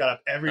focus, man. I got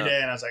up every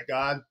day and I was like,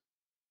 God,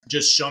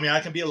 just show me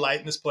I can be a light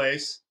in this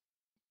place.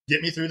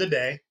 Get me through the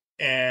day.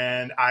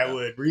 And I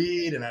would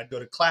read, and I'd go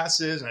to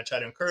classes, and I'd try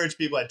to encourage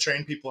people. I'd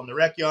train people in the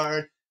rec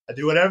yard. I'd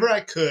do whatever I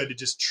could to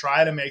just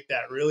try to make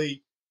that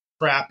really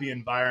crappy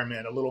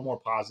environment a little more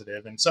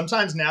positive. And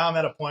sometimes now I'm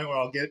at a point where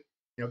I'll get,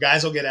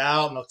 guys will get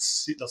out and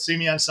they'll see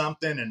me on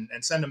something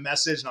and send a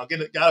message, and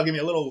God will give me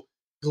a little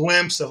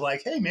glimpse of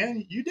like, hey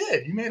man, you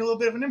made a little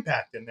bit of an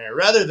impact in there,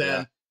 rather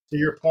than to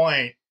your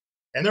point.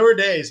 And there were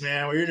days,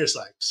 man, where you're just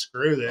like,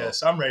 screw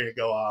this. I'm ready to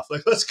go off.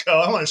 Like, let's go.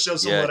 I want to show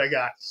someone what I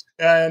got.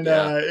 And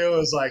it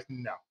was like,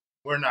 no,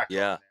 we're not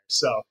going there.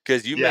 So,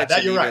 because you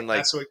mentioned you're even right.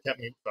 That's what kept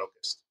me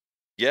focused.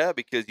 Yeah,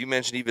 because you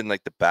mentioned even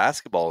like the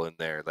basketball in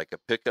there, like a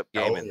pickup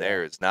game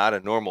there. It's not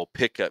a normal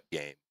pickup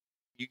game.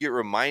 You get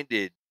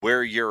reminded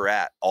where you're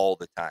at all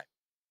the time.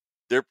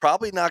 They're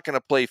probably not going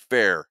to play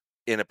fair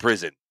in a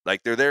prison.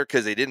 Like, they're there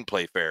because they didn't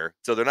play fair.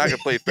 So they're not going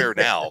to play fair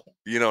now,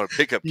 in a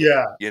pickup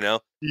game, Yeah.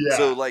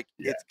 So, like,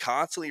 it's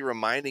constantly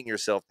reminding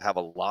yourself to have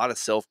a lot of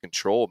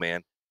self-control,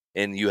 man.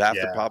 And you have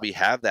to probably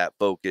have that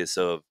focus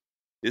of,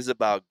 this is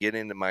about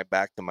getting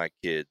back to my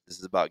kids. This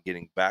is about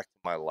getting back to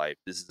my life.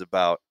 This is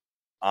about,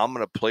 I'm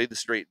going to play the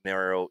straight and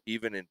narrow,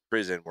 even in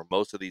prison where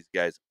most of these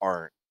guys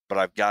aren't. But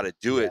I've got to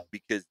do it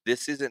because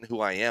this isn't who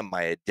I am.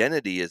 My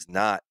identity is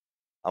not,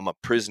 I'm a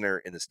prisoner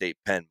in the state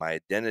pen. My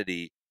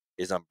identity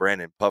is, I'm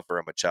Brandon Puffer.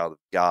 I'm a child of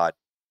God.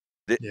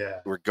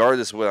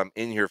 Regardless of what I'm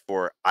in here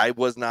for, I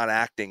was not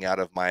acting out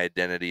of my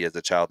identity as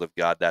a child of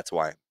God. That's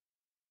why I'm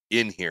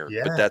in here.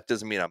 But that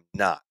doesn't mean I'm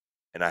not.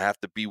 And I have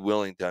to be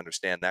willing to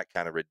understand that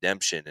kind of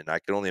redemption. And I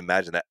can only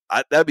imagine that.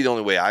 That'd be the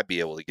only way I'd be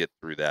able to get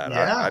through that.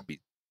 I'd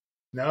be.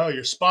 No,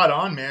 you're spot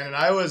on, man. And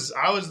I was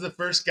the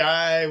first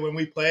guy when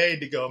we played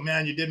to go,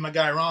 man, you did my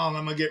guy wrong.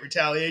 I'm going to get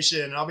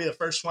retaliation, and I'll be the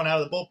first one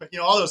out of the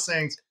bullpen. All those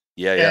things.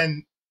 Yeah.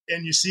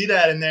 And you see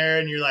that in there,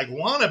 and you're like,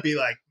 want to be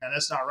like, man,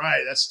 that's not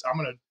right. I'm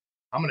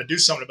going to do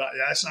something about it.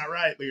 That's not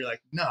right. But you're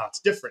like, no, it's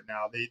different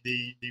now.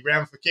 The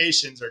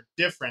ramifications are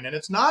different. And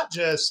it's not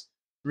just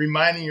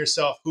reminding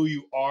yourself who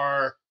you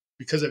are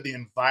because of the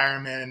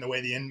environment and the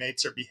way the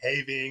inmates are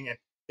behaving. And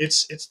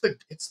it's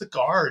the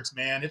guards,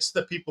 man. It's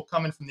the people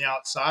coming from the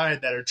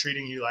outside that are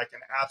treating you like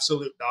an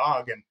absolute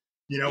dog. And,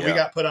 we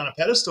got put on a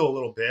pedestal a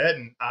little bit.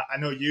 And I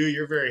know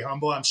you're very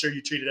humble. I'm sure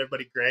you treated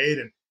everybody great.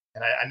 And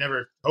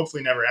I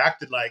hopefully never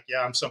acted like,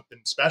 I'm something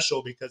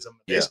special because I'm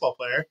a baseball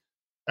player.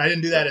 I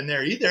didn't do that in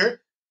there either.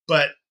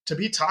 But to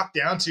be talked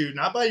down to,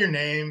 not by your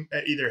name,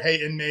 either, hey,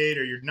 inmate,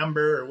 or your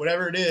number, or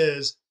whatever it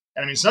is.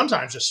 And I mean,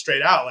 sometimes just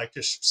straight out, like,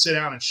 just sit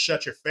down and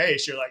shut your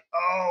face. You're like,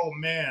 oh,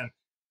 man.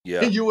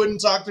 Yeah. You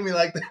wouldn't talk to me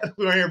like that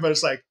over here. But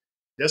it's like,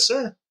 yes,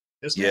 sir.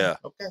 Yes, ma'am.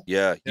 Okay.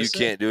 Yeah. Yes, you sir.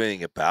 Can't do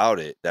anything about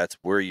it. That's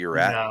where you're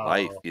at in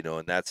life,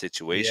 in that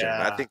situation.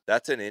 And I think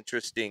that's an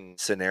interesting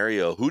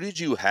scenario. Who did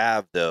you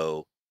have,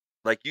 though?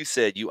 Like you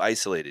said, you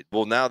isolated.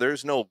 Well, now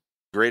there's no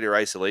greater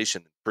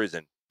isolation than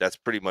prison. That's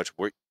pretty much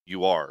where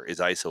you are, is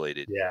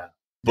isolated. Yeah.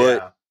 But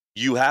Yeah.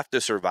 you have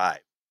to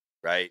survive,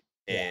 right?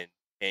 Yeah.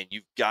 And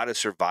you've got to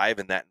survive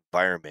in that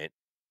environment.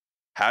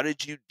 How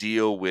did you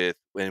deal with,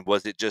 and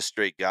was it just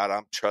straight, God,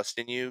 I'm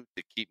trusting you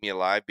to keep me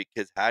alive?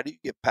 Because how do you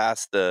get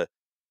past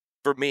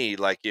for me,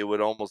 like, it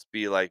would almost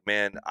be like,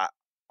 man,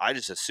 I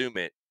just assume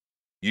it.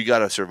 You got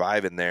to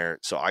survive in there.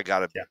 So I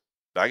got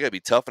to be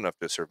tough enough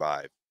to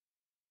survive.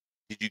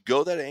 Did you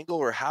go that angle,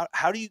 or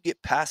how do you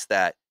get past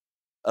that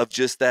of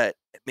just that,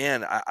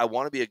 man, I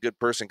want to be a good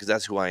person because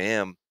that's who I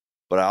am.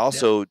 But I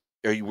also,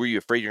 were you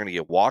afraid you're going to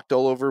get walked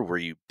all over? Were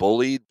you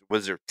bullied?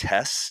 Was there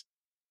tests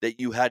that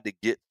you had to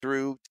get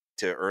through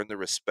to earn the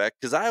respect?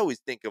 Because I always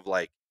think of,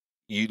 like,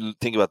 you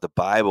think about the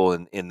Bible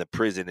in the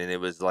prison, and it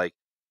was like,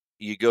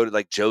 you go to,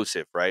 like,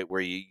 Joseph, right,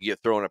 where you get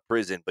thrown in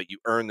prison, but you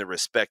earn the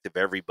respect of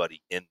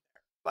everybody in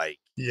there. Like,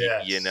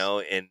 Yes.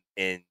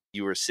 and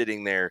you were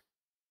sitting there,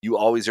 you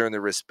always earn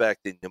the respect,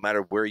 and no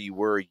matter where you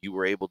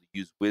were able to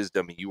use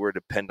wisdom, and you were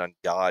depend on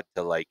God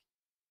to, like,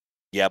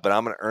 yeah, but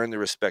I'm going to earn the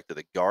respect of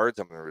the guards.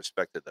 I'm going to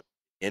respect of the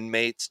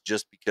inmates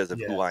just because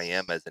of who I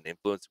am Yes. as an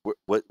influence.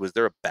 What was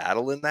there a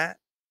battle in that?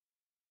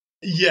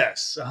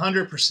 Yes.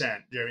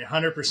 100%, Jeremy.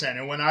 100%.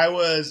 And when I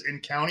was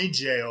in county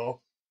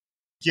jail,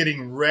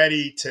 getting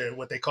ready to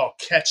what they call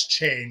catch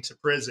chain to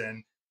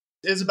prison,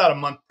 is about a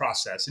month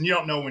process, and you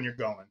don't know when you're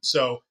going.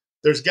 So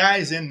there's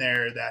guys in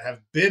there that have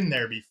been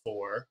there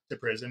before to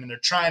prison, and they're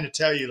trying to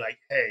tell you, like,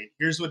 hey,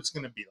 here's what it's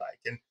going to be like.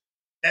 And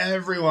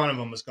every one of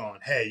them was going,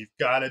 hey, you've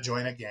got to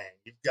join a gang.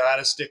 You've got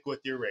to stick with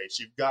your race.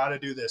 You've got to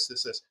do this,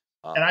 this, this.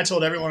 And I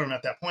told every one of them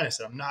at that point, I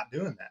said, I'm not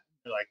doing that.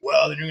 They're like,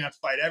 well, then you're going to have to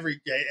fight every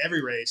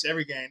race,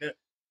 every gang.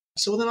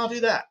 So, well, then I'll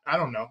do that. I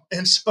don't know.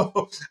 And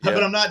so,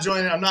 but I'm not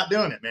joining. I'm not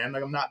doing it, man.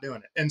 Like, I'm not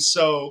doing it. And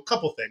so, a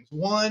couple things.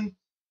 One,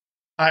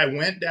 I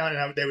went down,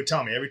 and they would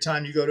tell me every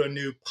time you go to a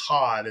new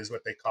pod, is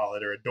what they call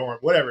it, or a dorm,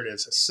 whatever it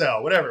is, a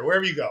cell, whatever,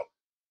 wherever you go,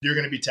 you're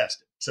going to be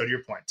tested. So to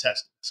your point,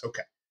 tested.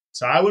 Okay.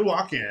 So I would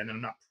walk in, and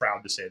I'm not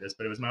proud to say this,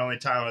 but it was my only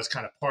time I was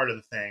kind of part of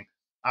the thing.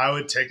 I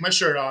would take my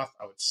shirt off.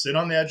 I would sit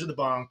on the edge of the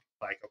bunk,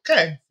 like,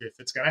 okay, if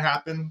it's going to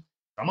happen,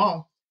 come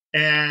on.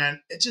 And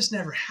it just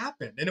never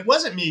happened. And it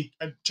wasn't me.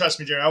 Trust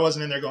me, Jerry, I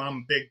wasn't in there going, I'm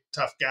a big,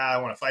 tough guy.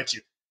 I want to fight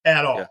you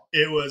at all. Yeah.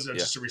 It was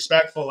just a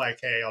respectful, like,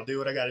 hey, I'll do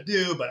what I got to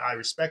do, but I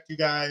respect you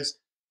guys.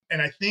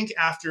 And I think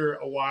after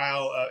a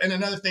while, and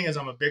another thing is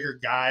I'm a bigger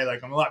guy.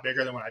 Like, I'm a lot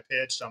bigger than when I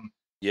pitched. I'm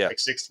like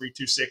 6'3",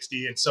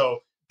 260. And so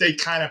they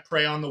kind of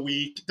prey on the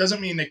weak. Doesn't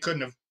mean they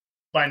couldn't have,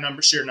 by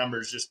sheer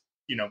numbers, just,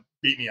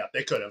 beat me up.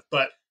 They could have.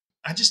 But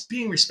I just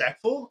being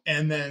respectful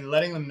and then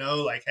letting them know,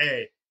 like,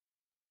 hey,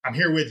 I'm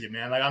here with you,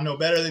 man. Like, I'm no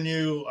better than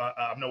you.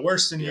 I'm no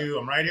worse than you.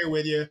 I'm right here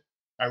with you.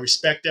 I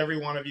respect every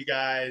one of you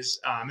guys.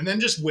 And then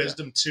just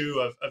wisdom,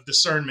 too, of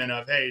discernment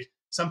of, hey,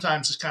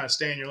 sometimes just kind of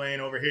stay in your lane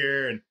over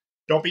here and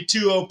don't be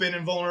too open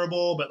and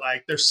vulnerable. But,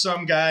 like, there's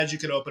some guys you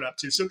could open up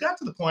to. So it got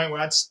to the point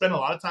where I'd spend a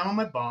lot of time on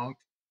my bunk.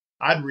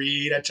 I'd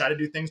read. I'd try to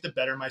do things to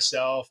better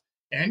myself.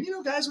 And,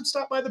 guys would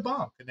stop by the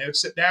bunk and they would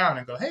sit down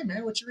and go, hey,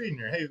 man, what you reading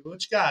here? Hey,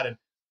 what you got? And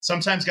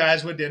sometimes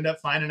guys would end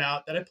up finding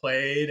out that I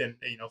played and,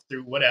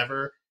 through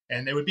whatever.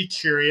 And they would be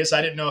curious.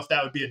 I didn't know if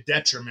that would be a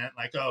detriment.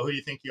 Like, oh, who do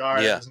you think you are?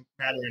 It doesn't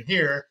matter in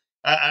here.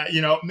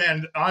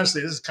 Man,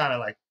 honestly, this is kind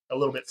of like a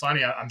little bit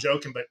funny. I'm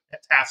joking, but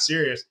it's half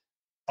serious.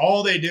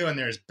 All they do in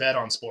there is bet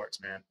on sports,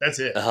 man. That's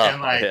it.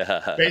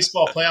 And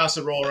baseball playoffs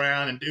would roll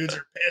around and dudes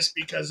are pissed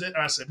because and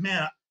I said,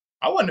 man,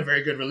 I wasn't a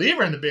very good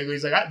reliever in the big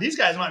leagues. Like, these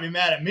guys might be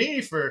mad at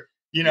me for,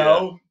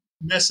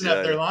 messing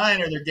up their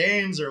line or their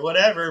games or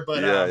whatever.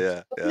 But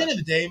at the end of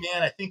the day,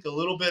 man, I think a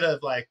little bit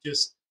of, like,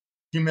 just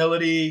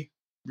humility,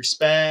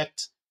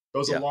 respect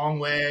goes a long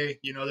way.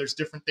 There's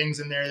different things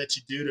in there that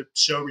you do to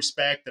show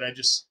respect that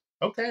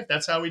okay, if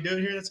that's how we do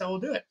it here, that's how we'll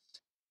do it.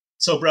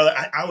 So, brother,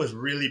 I was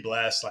really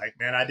blessed. Like,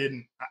 man, I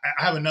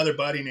have another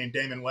buddy named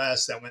Damon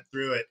West that went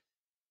through it.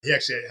 He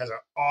actually has an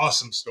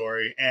awesome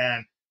story,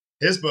 and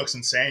his book's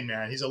insane,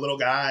 man. He's a little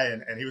guy,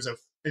 and he was a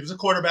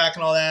quarterback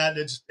and all that.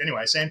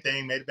 Anyway, same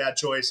thing, made a bad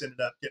choice, ended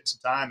up getting some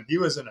time, and he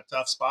was in a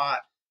tough spot.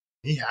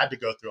 He had to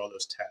go through all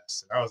those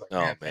tests. And I was like,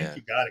 man, thank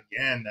you, God,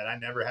 again, that I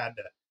never had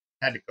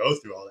to go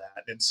through all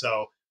that. And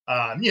so,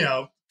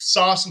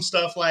 saw some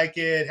stuff like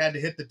it, had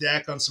to hit the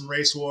deck on some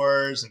race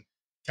wars and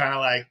kind of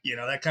like,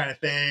 that kind of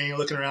thing,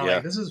 looking around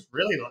like, this is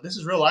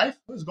real life.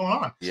 What is going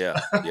on? But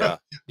at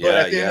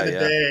the end of the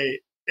day,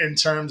 in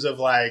terms of,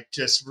 like,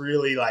 just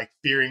really, like,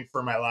 fearing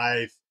for my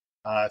life,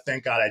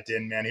 thank God I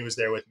didn't, man. He was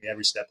there with me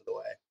every step of the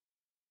way.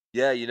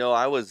 Yeah.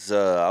 I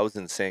was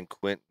in San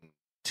Quentin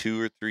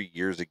 2 or 3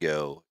 years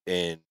ago,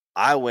 and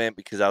I went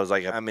because I was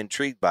like, I'm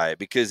intrigued by it,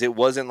 because it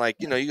wasn't like,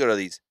 you go to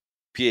these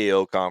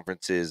PAO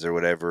conferences or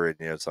whatever, and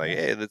it's like,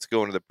 hey, let's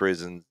go into the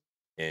prisons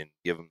and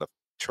give them the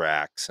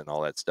tracks and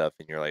all that stuff,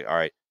 and you're like, all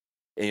right,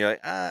 and you're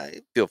like,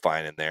 I feel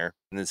fine in there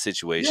in this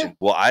situation.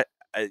 Well, I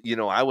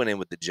went in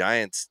with the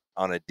Giants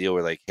on a deal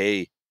where, like,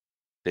 hey,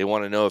 they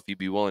want to know if you'd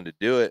be willing to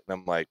do it, and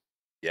I'm like,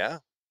 yeah,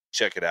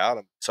 check it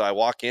out. So I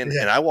walk in,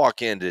 and I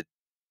walk in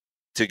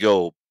to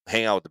go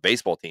hang out with the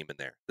baseball team in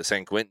there, the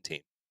San Quentin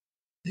team.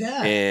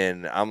 Yeah.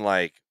 And I'm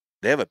like,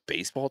 they have a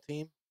baseball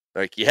team?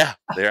 Like, yeah,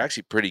 they're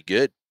actually pretty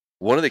good.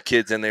 One of the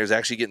kids in there is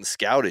actually getting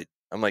scouted.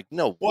 I'm like,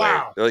 no way.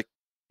 Wow. They're like,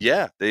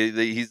 yeah.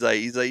 He's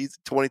a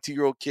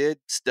 22-year-old kid,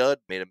 stud,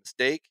 made a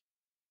mistake.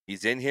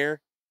 He's in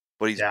here,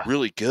 but he's Yeah.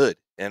 really good.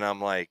 And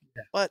I'm like,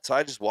 Yeah. what? So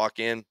I just walk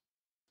in,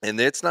 and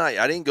it's not.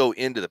 I didn't go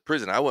into the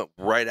prison. I went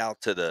right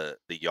out to the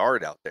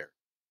yard out there,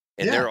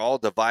 and Yeah. they're all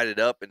divided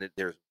up. And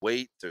there's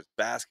weights, there's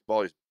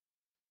basketball.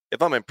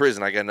 If I'm in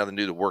prison, I got nothing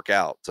to do to work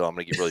out, so I'm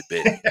gonna get really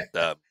big.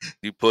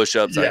 Do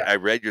push-ups. Yeah. I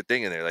read your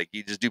thing in there, like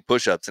you just do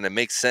push-ups, and it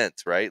makes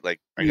sense, right? Like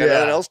I got Yeah.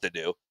 nothing else to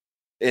do,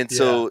 and Yeah.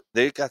 so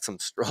they got some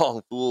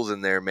strong fools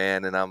in there,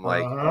 man. And I'm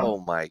like, Uh-huh. oh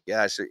my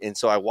gosh! And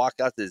so I walk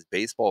out to this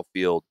baseball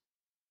field,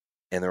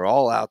 and they're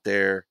all out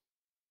there,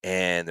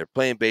 and they're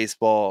playing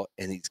baseball,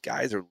 and these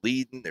guys are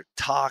leading, they're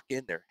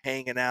talking, they're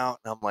hanging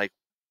out, and I'm like,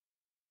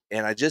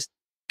 and I just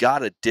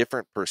got a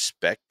different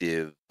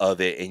perspective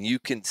of it, and you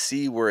can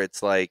see where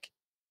it's like,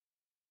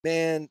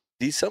 man,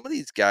 some of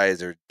these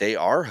guys they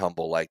are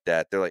humble like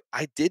that. They're like,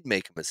 I did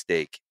make a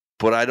mistake,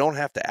 but I don't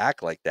have to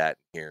act like that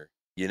in here,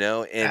 you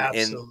know? And the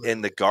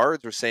Absolutely.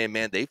 guards were saying,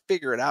 man, they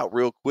figure it out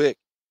real quick.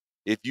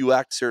 If you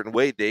act a certain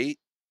way,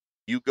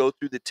 you go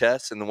through the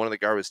test. And one of the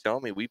guards was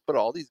telling me, we put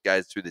all these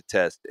guys through the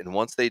test, and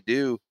once they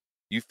do,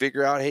 you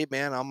figure out, hey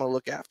man, I'm gonna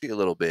look after you a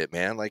little bit,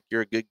 man. Like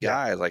you're a good Yeah.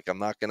 guy. Like I'm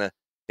not gonna.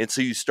 And so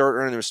you start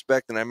earning the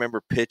respect. And I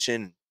remember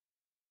pitching,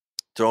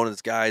 throwing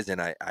his guys,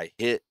 and I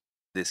hit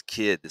this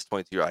kid, this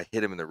 22-year-old. I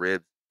hit him in the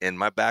ribs. In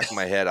my back of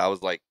my head, I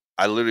was like,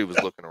 I literally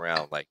was looking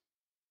around, like,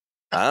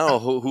 I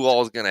don't know who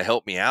all is going to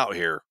help me out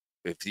here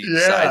if he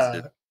decides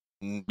Yeah.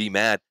 to be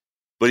mad.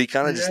 But he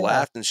kind of just Yeah.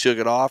 laughed and shook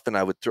it off. And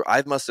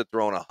I must have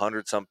thrown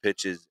 100 some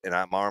pitches, and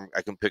I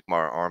couldn't pick my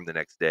arm the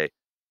next day.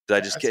 So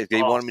I just That's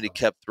they wanted me to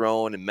awesome. keep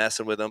throwing and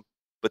messing with him.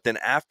 But then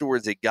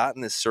afterwards, they got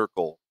in this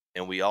circle,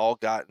 and we all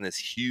got in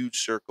this huge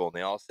circle, and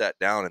they all sat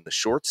down. And the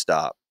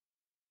shortstop,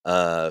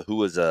 who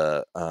was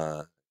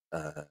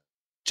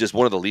just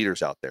one of the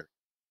leaders out there.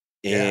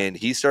 And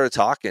he started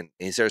talking,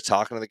 and he started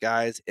talking to the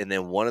guys. And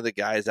then one of the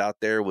guys out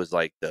there was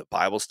like the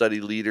Bible study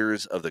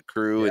leaders of the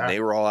crew, and Yeah. they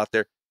were all out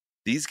there.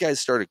 These guys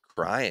started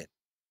crying.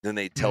 Then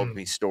they told Mm.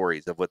 me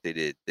stories of what they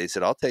did. They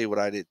said, I'll tell you what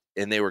I did.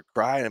 And they were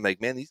crying. I'm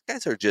like, man, these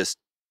guys are just,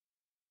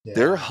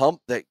 they're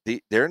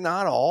they're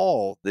not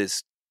all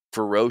this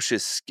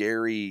ferocious,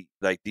 scary.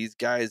 Like these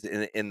guys,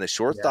 and the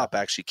shortstop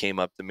actually came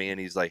up to me, and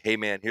he's like, hey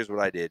man, here's what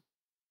I did.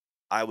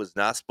 I was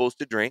not supposed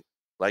to drink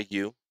like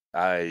you.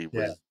 I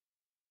was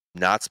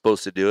not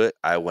supposed to do it.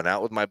 I went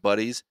out with my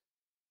buddies,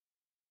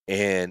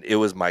 and it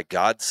was my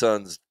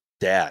godson's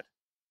dad.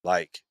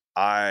 Like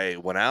I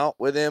went out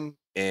with him,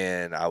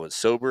 and I was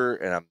sober,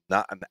 and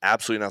I'm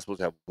absolutely not supposed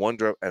to have one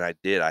drug. And I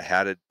did. I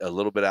had a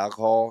little bit of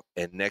alcohol,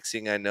 and next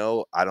thing I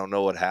know, I don't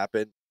know what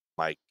happened.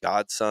 My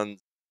godson,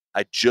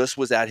 I just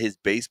was at his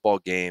baseball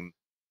game,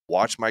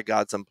 watched my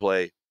godson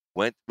play,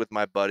 went with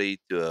my buddy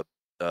to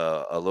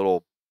a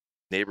little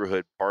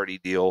neighborhood party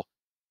deal.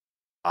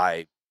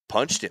 I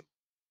punched him.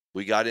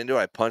 We got into it.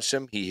 I punched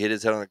him. He hit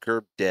his head on the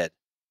curb, dead.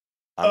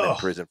 I'm in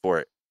prison for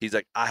it. He's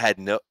like,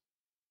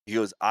 he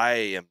goes, I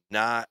am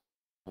not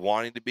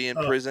wanting to be in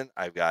prison.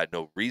 I've got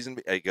no reason.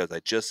 He goes,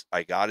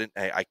 I got in.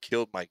 I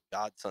killed my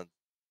godson's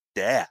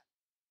dad,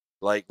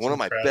 like one of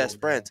my best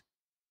friends.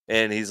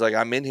 And he's like,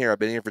 I'm in here. I've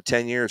been here for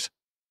 10 years.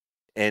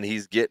 And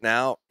he's getting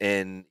out,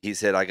 and he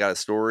said, I got a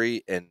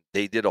story. And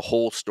they did a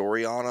whole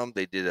story on him.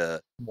 They did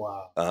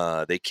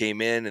they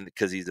came in, and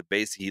because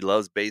he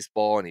loves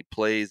baseball, and he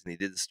plays, and he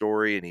did the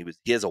story, and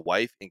he has a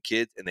wife and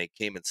kids, and they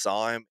came and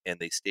saw him, and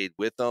they stayed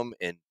with him.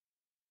 And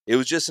it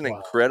was just an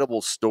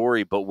incredible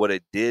story. But what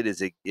it did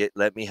is it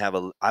let me have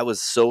I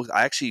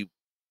actually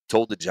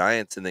told the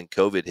Giants, and then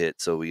COVID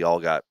hit. So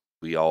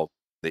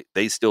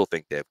they still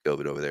think they have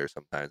COVID over there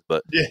sometimes,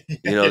 but they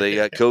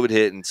got COVID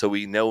hit. And so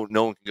we know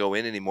no one can go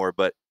in anymore.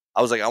 But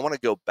I was like, I want to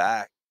go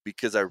back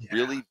because I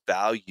really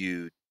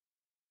valued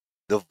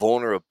the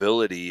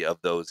vulnerability of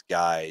those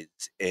guys,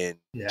 and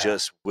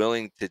just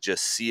willing to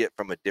just see it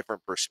from a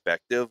different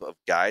perspective of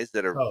guys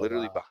that are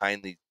literally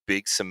behind these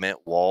big cement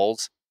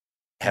walls,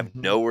 have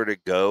nowhere to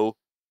go.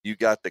 You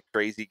got the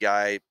crazy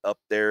guy up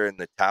there in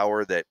the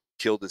tower that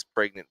killed his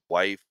pregnant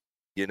wife,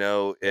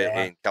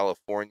 in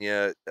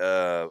California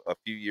a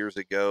few years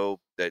ago,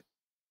 that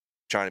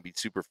trying to be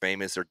super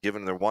famous.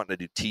 They're wanting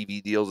to do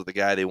TV deals with the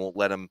guy. They won't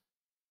let him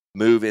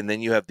move. And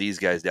then you have these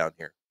guys down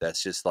here.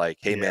 That's just like,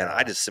 hey man,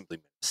 I just simply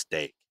made a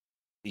mistake,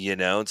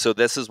 And so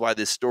this is why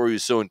this story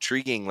is so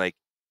intriguing. Like,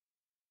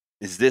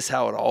 is this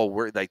how it all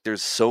works? Like,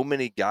 there's so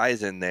many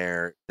guys in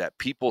there that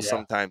people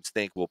sometimes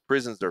think, well,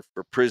 prisons are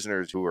for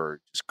prisoners who are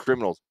just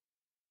criminals.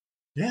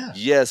 Yeah.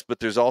 Yes, but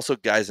there's also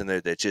guys in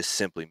there that just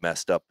simply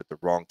messed up at the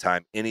wrong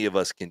time. Any of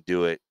us can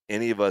do it.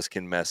 Any of us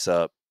can mess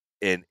up.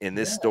 And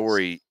this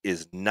story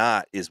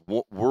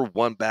we're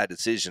one bad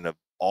decision of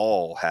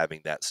all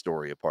having that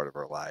story a part of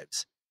our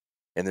lives.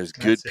 And there's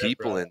good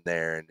people in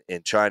there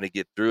and trying to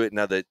get through it.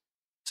 Now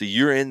so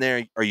you're in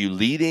there. Are you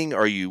leading?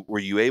 Were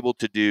you able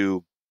to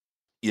do,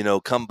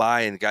 come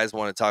by, and guys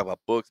want to talk about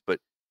books, but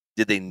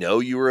did they know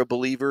you were a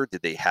believer?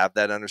 Did they have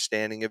that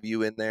understanding of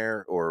you in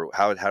there, or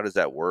how does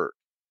that work?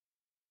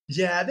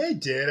 Yeah, they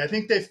did. I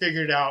think they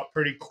figured it out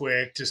pretty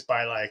quick just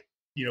by like,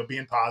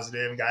 being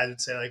positive. And guys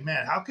would say like,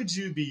 man, how could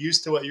you be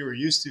used to what you were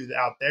used to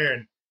out there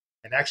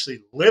and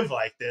actually live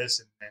like this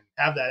and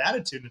have that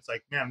attitude? And it's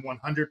like, man,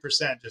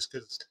 100% just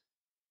because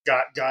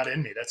God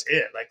in me. That's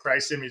it. Like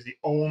Christ in me is the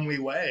only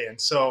way. And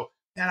so,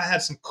 man, I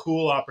had some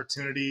cool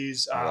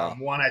opportunities. Wow.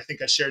 One I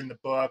think I shared in the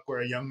book where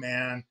a young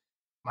man,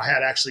 I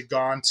had actually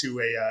gone to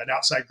an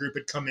outside group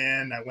had come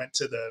in. I went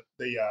to the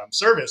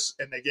service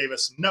and they gave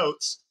us some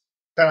notes,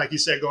 kind of like you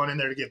said, going in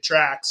there to give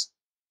tracts.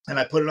 And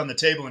I put it on the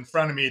table in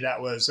front of me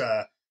that was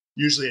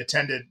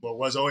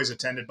was always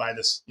attended by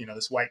this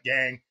white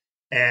gang.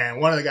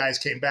 And one of the guys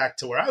came back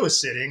to where I was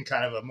sitting,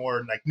 kind of a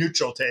more like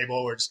neutral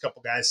table where just a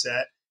couple guys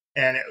sat.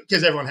 And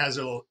because everyone has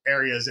their little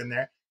areas in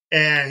there.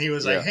 And he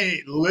was like,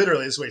 hey,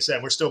 literally, this is what he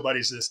said. We're still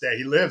buddies to this day.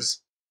 He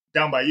lives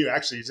down by you.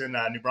 Actually, he's in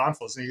New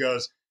Braunfels. And he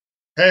goes,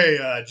 hey,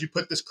 did you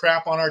put this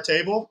crap on our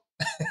table?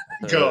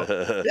 I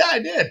go, yeah, I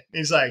did. And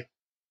he's like,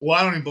 well,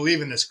 I don't even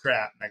believe in this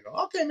crap. And I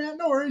go, okay, man,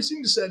 no worries. You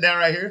can just sit down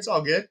right here. It's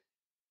all good.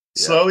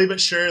 Yeah. Slowly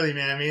but surely,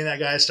 man, me and that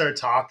guy started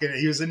talking.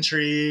 He was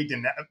intrigued.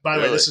 And by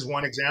the way, this is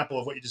one example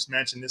of what you just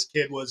mentioned. This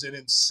kid was an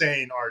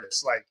insane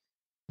artist. Like,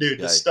 dude,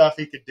 the stuff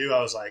he could do,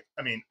 I was like,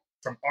 I mean,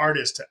 from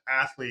artists to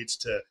athletes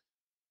to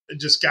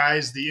just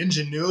guys, the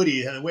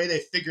ingenuity and the way they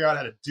figure out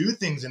how to do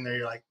things in there.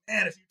 You're like,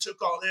 man, if you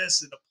took all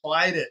this and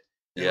applied it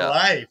in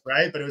life,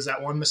 right? But it was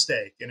that one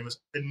mistake. And it was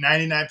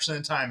 99% of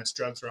the time it's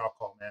drugs or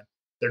alcohol, man.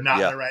 They're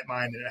not in the right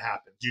mind and it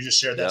happens. You just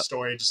shared that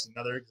story, just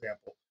another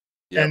example.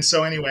 And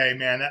so anyway,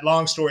 man, that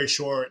long story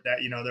short, that,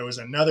 there was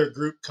another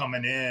group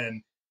coming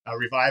in, a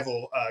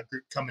revival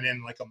group coming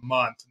in like a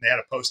month, and they had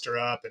a poster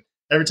up. And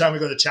every time we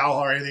go to chow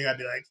hall or anything, I'd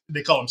be like,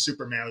 they call him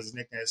Superman was his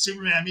nickname.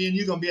 Superman, me and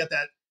you gonna be at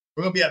that.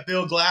 We're gonna be at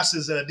Bill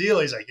Glass's deal.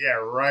 He's like, yeah,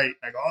 right.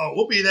 I go, oh,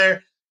 we'll be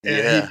there.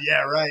 And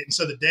yeah, right. And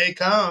so the day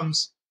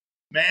comes,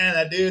 man,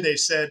 that dude, they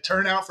said,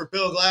 turn out for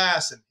Bill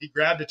Glass. And he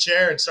grabbed a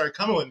chair and started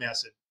coming with me. I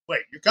said,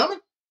 wait, you're coming?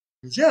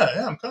 He goes,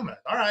 yeah, I'm coming.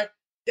 All right.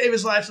 Gave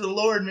his life to the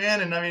Lord, man.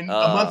 And I mean,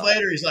 a month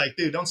later, he's like,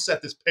 dude, don't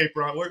set this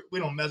paper on. We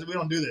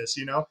don't do this,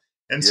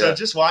 And so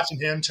just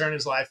watching him turn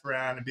his life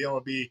around and be able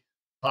to be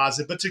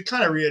positive. But to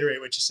kind of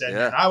reiterate what you said,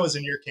 man, I was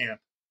in your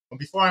camp. But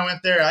before I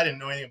went there, I didn't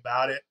know anything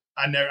about it.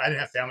 I didn't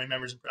have family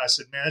members. I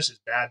said, man, it's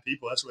just bad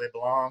people. That's where they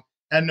belong.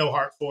 I had no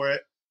heart for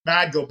it. Man,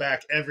 I'd go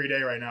back every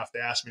day right now if they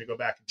asked me to go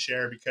back and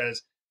share,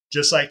 because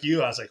just like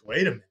you, I was like,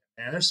 wait a minute,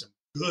 man, there's some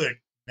good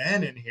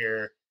men in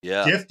here,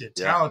 gifted,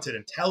 talented,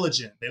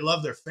 intelligent. They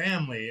love their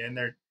family, and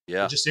they're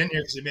just in here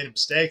because they made a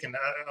mistake. And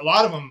a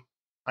lot of them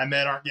I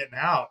met aren't getting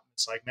out.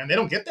 It's like, man, they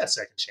don't get that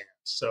second chance.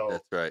 So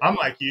that's right. I'm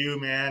like you,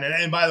 man.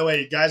 And by the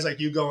way, guys like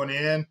you going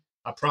in,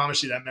 I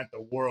promise you that meant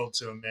the world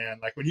to them, man.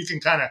 Like when you can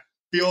kind of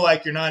feel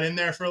like you're not in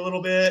there for a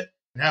little bit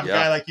and have a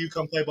guy like you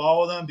come play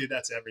ball with them, dude,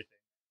 that's everything.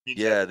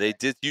 They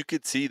did. You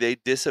could see they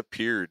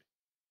disappeared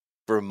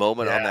for a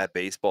moment on that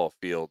baseball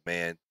field,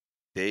 man.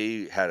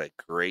 They had a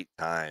great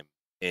time,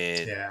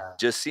 and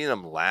just seeing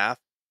them laugh.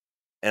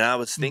 And I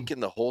was thinking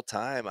the whole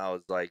time, I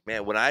was like,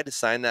 man, when I had to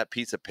sign that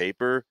piece of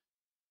paper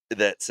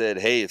that said,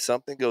 hey, if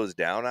something goes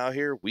down out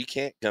here, we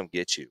can't come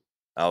get you.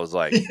 I was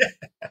like,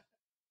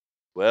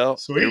 well,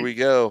 sweet. Here we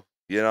go.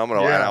 I'm going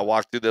to, and I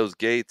walk through those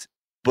gates,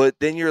 but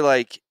then you're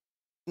like,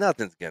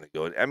 nothing's going to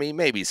go. I mean,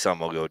 maybe some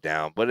will go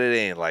down, but it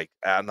ain't like,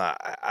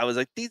 I was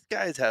like, these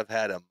guys have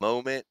had a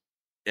moment,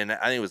 and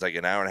I think it was like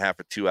an hour and a half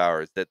or 2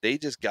 hours, that they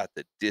just got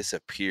to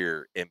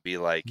disappear and be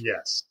like,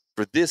 yes,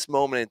 for this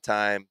moment in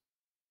time,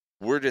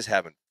 we're just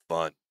having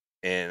fun.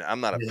 And I'm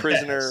not a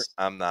prisoner.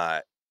 I'm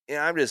not,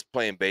 I'm just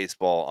playing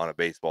baseball on a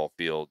baseball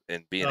field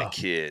and being a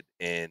kid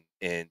and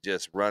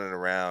just running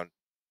around.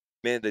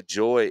 Man, the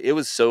joy, it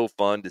was so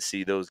fun to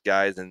see those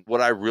guys. And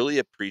what I really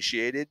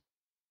appreciated,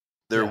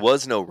 there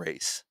was no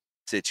race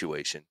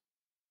situation.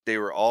 They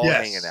were all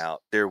hanging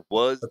out. There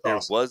was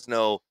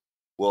no,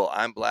 well,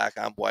 I'm black,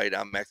 I'm white,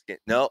 I'm Mexican.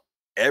 No,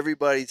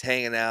 everybody's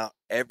hanging out.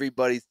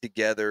 Everybody's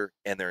together,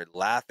 and they're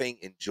laughing,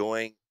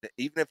 enjoying.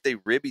 Even if they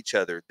rib each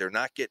other, they're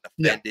not getting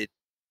offended.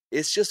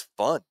 It's just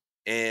fun.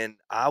 And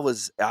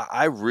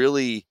I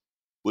really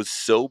was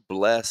so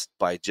blessed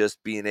by just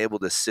being able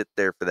to sit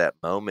there for that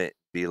moment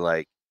and be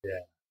like,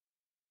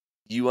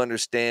 you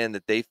understand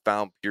that they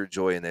found pure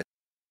joy in this.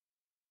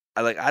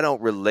 I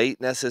don't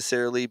relate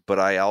necessarily, but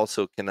I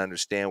also can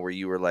understand where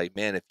you were like,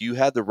 man, if you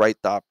had the right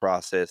thought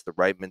process, the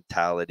right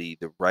mentality,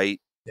 the right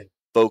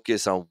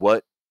focus on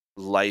what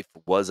life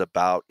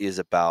is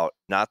about,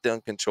 not the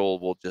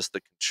uncontrollable, just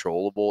the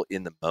controllable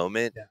in the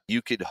moment,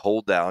 you could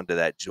hold down to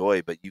that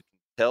joy. But you can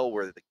tell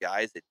where the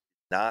guys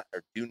that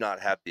do not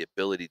have the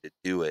ability to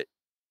do it,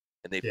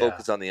 and they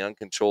focus on the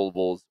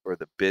uncontrollables or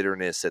the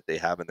bitterness that they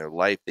have in their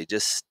life, they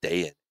just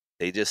stay in.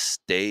 They just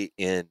stay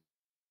in.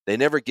 They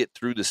never get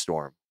through the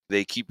storm.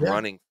 They keep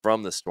running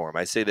from the storm.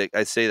 I say,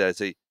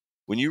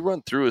 when you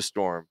run through a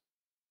storm,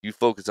 you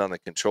focus on the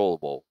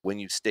controllable. When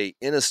you stay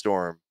in a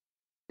storm,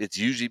 it's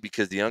usually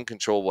because the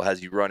uncontrollable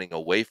has you running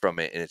away from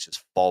it, and it's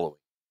just following.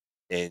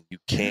 and you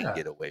can't Yeah.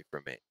 get away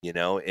from it, you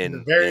know? And the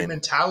And very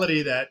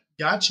mentality that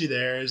got you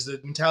there is the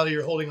mentality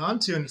you're holding on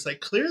to. And it's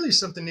like, clearly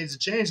something needs to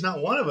change.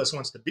 Not one of us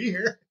wants to be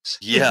here.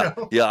 yeah,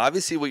 yeah.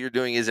 Obviously, what you're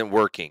doing isn't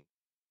working.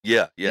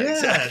 Yeah, Yeah,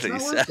 it's exactly,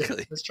 not working.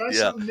 exactly. Let's try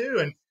Yeah, something new.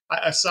 And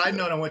a side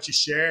note on what you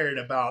shared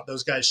about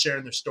those guys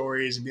sharing their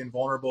stories and being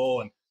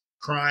vulnerable and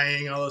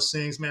crying and all those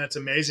things, man, it's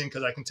amazing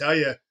because I can tell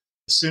you,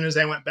 as soon as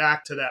they went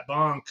back to that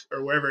bunk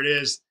or wherever it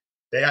is,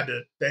 they had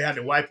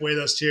to wipe away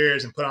those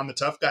tears and put on the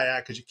tough guy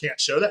act because you can't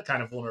show that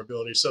kind of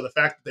vulnerability. So the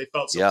fact that they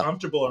felt so yeah,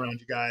 comfortable around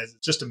you guys,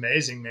 it's just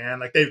amazing, man.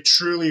 Like they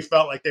truly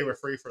felt like they were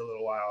free for a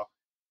little while.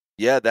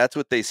 yeah. That's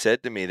what they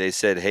said to me. They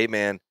said, "Hey,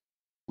 man,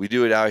 we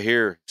do it out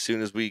here. As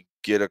soon as we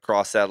get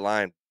across that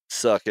line,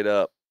 suck it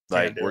up.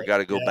 Like Can't do we're it. got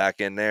to go Yeah. back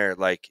in there."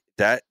 Like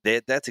that.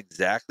 That's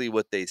exactly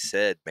what they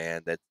said,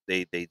 man. That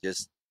they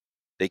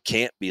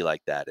can't be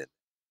like that. And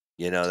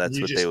that's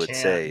You what they just would can't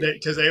say.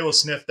 because they will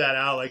sniff that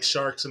out like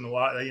sharks in the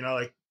water.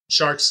 Like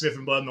sharks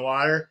sniffing blood in the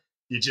water.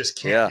 You just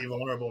can't Yeah, be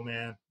vulnerable,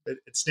 man.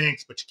 It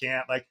stinks, but you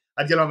can't. Like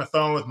I'd get on the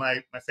phone with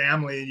my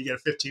family, and you get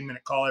a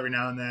 15-minute call every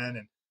now and then,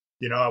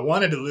 and I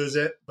wanted to lose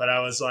it, but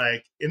I was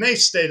like, and they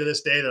stay to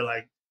this day. They're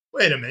like,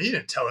 "Wait a minute, you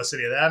didn't tell us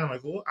any of that." And I'm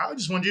like, "Well, I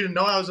just wanted you to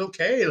know I was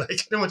okay. Like I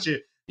didn't want you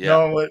to yeah,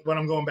 know what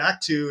I'm going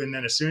back to." And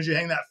then as soon as you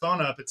hang that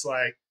phone up, it's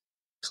like,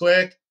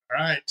 click.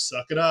 All right,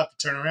 suck it up.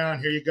 Turn around.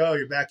 Here you go.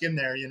 You're back in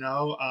there.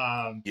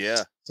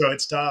 yeah, So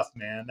it's tough,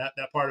 man.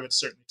 That part of it's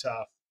certainly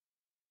tough.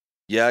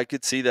 yeah. I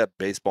could see that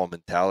baseball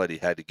mentality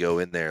had to go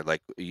in there.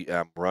 Like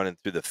I'm running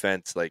through the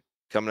fence, like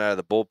coming out of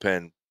the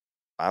bullpen.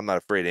 I'm not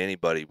afraid of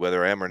anybody,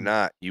 whether I am or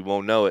not. You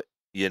won't know it.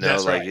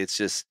 That's Like right. it's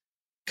just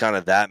kind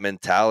of that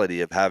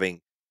mentality of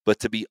having, but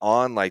to be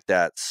on like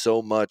that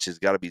so much has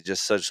got to be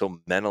just so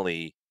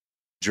mentally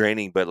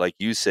draining. But like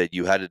you said,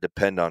 you had to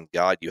depend on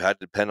God. You had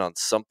to depend on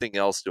something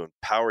else to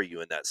empower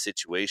you in that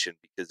situation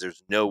because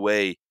there's no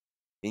way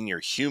in your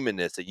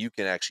humanness that you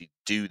can actually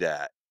do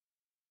that.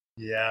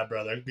 Yeah,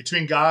 brother.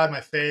 Between God,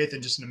 my faith,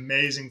 and just an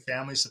amazing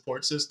family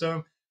support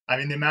system. I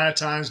mean, the amount of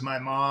times my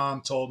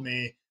mom told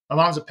me, my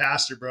mom's a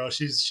pastor, bro.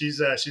 She's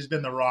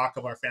been the rock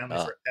of our family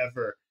Uh,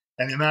 forever.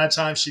 And the amount of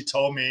times she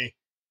told me,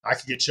 I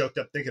could get choked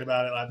up thinking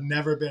about it. I've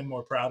never been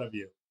more proud of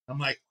you. I'm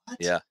like, what?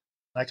 yeah,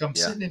 Like I'm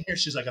yeah, sitting in here.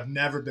 She's like, I've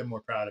never been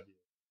more proud of you.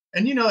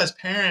 And as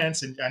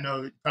parents, and I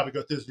know you probably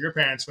go through this with your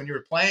parents, when you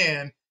were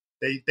playing,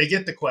 they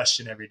get the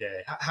question every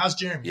day. How's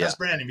Jeremy? yeah, How's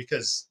Brandon?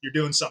 Because you're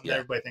doing something that yeah,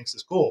 everybody thinks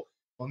is cool.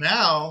 Well,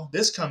 now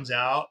this comes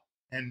out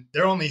and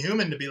they're only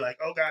human to be like,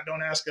 oh God,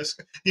 don't ask us,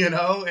 and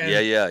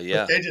yeah, but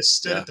yeah, they just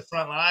stood yeah, at the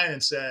front line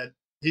and said,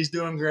 he's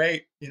doing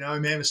great. He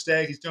made a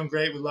mistake. He's doing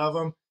great. We love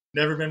him.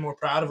 Never been more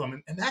proud of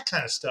him. And that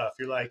kind of stuff.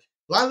 You're like,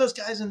 a lot of those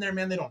guys in there,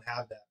 man, they don't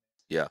have that.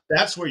 yeah,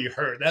 That's where you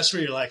hurt. That's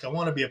where you're like, I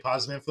want to be a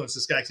positive influence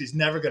this guy because he's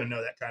never going to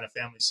know that kind of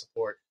family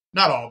support.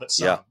 Not all, but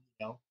some,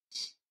 yeah.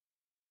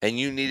 And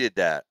you needed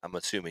that. I'm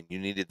assuming you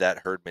needed that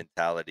herd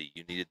mentality.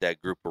 You needed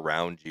that group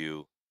around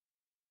you.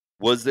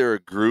 Was there a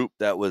group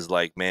that was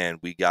like, man,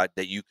 we got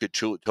that you could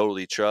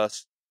totally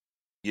trust,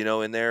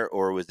 in there?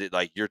 Or was it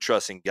like you're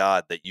trusting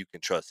God that you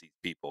can trust these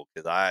people?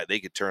 Because they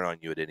could turn on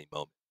you at any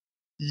moment.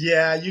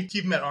 Yeah, you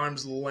keep them at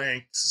arm's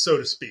length, so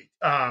to speak.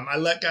 I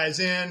let guys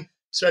in,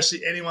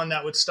 especially anyone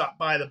that would stop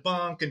by the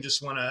bunk and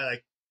just want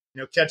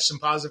to catch some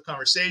positive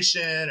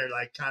conversation or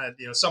like kind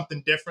of,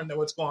 something different than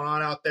what's going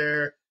on out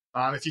there.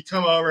 If you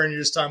come over and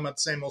you're just talking about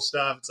the same old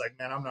stuff, it's like,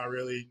 man, I'm not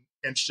really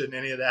interested in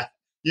any of that.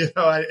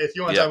 If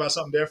you want to Yeah, talk about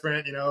something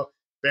different,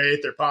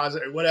 faith or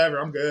positive or whatever,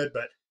 I'm good.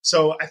 But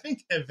so I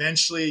think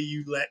eventually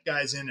you let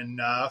guys in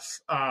enough.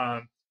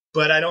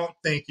 But I don't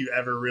think you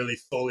ever really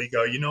fully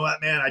go, you know what,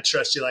 man, I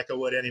trust you like I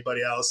would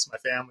anybody else, my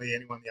family,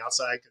 anyone on the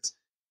outside, because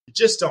you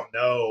just don't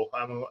know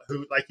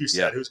who, like you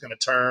said, yeah, who's going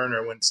to turn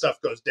or when stuff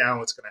goes down,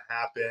 what's going to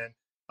happen.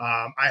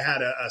 I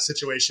had a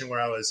situation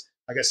where I was,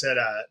 like I said,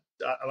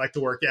 I like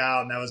to work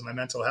out, and that was my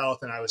mental health,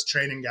 and I was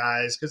training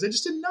guys because they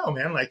just didn't know,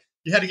 man. Like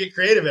you had to get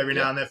creative every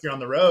now yeah, and then if you're on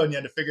the road and you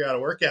had to figure out a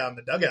workout in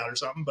the dugout or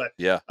something. But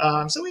yeah,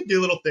 so we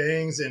do little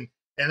things, and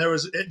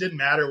it didn't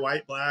matter,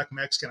 white, black,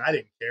 Mexican, I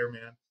didn't care,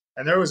 man.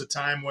 And there was a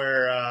time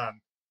where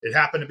it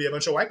happened to be a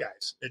bunch of white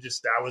guys.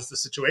 That was the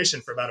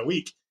situation for about a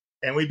week.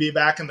 And we'd be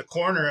back in the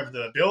corner of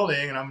the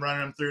building, and I'm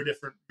running them through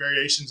different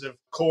variations of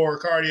core,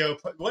 cardio,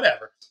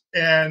 whatever.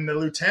 And the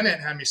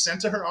lieutenant had me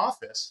sent to her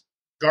office.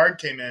 Guard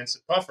came in and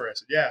said, Puffer. I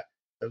said, yeah,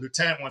 the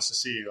lieutenant wants to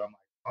see you. I'm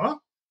like,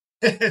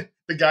 huh?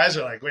 The guys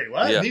are like, wait,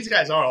 what? yeah, And these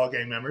guys are all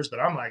gang members, but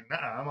I'm like, nah,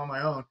 I'm on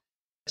my own.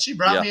 She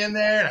brought yeah, me in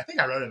there, and I think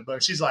I wrote it in the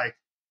book. She's like,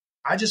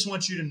 I just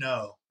want you to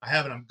know I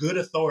have it on good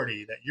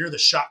authority that you're the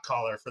shot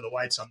caller for the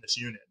whites on this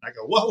unit. And I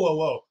go, whoa, whoa,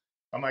 whoa.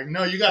 I'm like,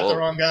 no, you got the Whoa.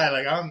 wrong guy.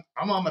 Like I'm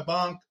on my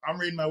bunk. I'm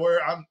reading my word.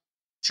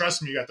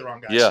 Trust me, you got the wrong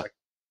guy. Yeah. She's like,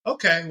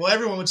 okay, well,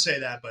 everyone would say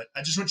that, but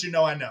I just want you to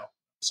know I know.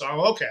 So I'm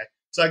okay.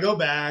 So I go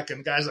back, and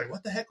the guy's like,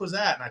 what the heck was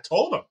that? And I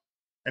told him.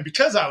 And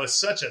because I was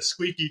such a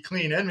squeaky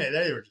clean inmate,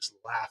 they were just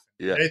laughing.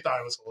 Yeah. They thought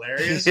it was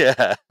hilarious.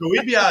 Yeah. So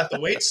we'd be out at the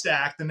weight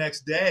stack the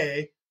next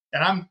day,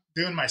 and I'm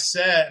doing my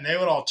set, and they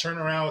would all turn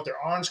around with their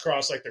arms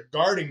crossed like they're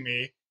guarding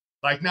me.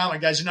 Like, now, like,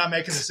 guys, you're not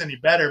making this any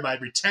better by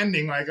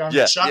pretending like I'm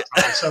the shot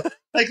caller. So,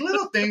 like,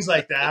 little things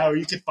like that, where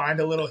you could find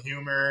a little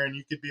humor and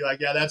you could be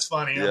like, yeah, that's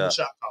funny. I'm the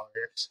shot caller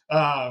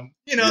here.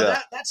 You know,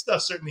 that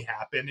stuff certainly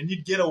happened. And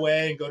you'd get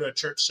away and go to a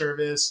church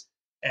service,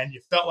 and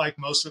you felt like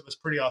most of it was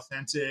pretty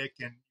authentic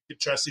and you could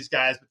trust these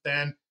guys. But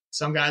then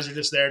some guys are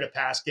just there to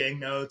pass gang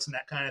notes and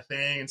that kind of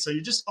thing. And so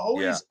you're just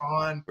always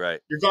on. Right.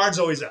 Your guard's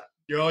always up.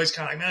 You're always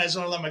kind of like, man, I just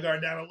want to let my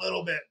guard down a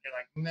little bit. You're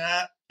like,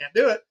 nah, can't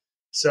do it.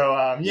 So,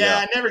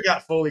 I never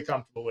got fully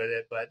comfortable with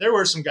it. But there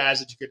were some guys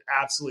that you could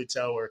absolutely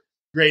tell were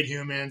great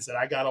humans that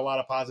I got a lot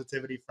of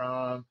positivity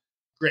from,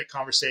 great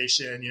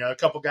conversation. You know, a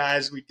couple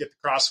guys, we'd get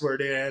the crossword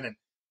in, and,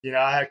 you know,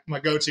 I had my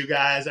go-to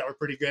guys that were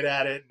pretty good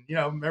at it. And, you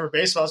know, remember,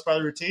 baseball is part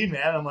of the routine,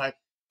 man. I'm like,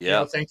 you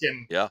know,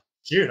 thinking,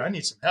 shoot, I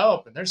need some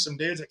help. And there's some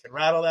dudes that can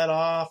rattle that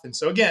off. And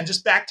so, again,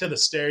 just back to the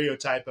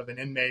stereotype of an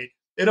inmate,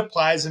 it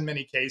applies in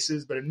many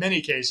cases, but in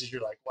many cases,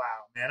 you're like, wow,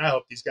 man, I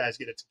hope these guys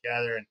get it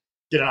together and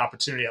get an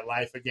opportunity at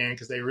life again,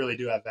 because they really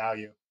do have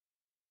value.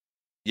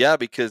 Yeah,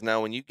 because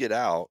now when you got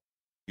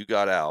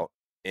out,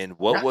 and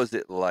what was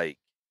it like?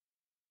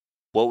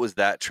 What was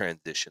that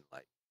transition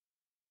like?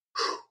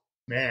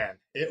 Man,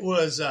 it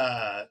was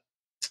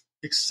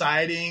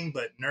exciting,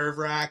 but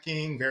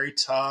nerve-wracking, very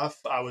tough.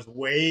 I was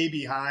way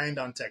behind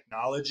on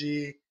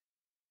technology,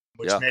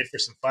 which made for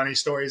some funny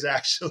stories,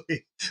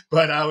 actually.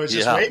 But I was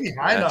just way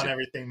behind on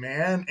everything,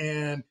 man.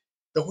 And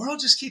the world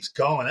just keeps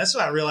going. That's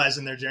what I realized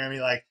in there, Jeremy.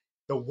 Like,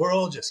 the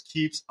world just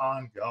keeps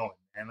on going.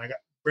 And like,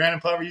 Brandon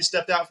Puffer, you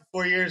stepped out for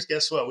 4 years.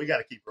 Guess what? We got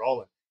to keep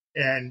rolling.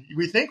 And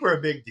we think we're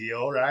a big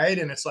deal, right?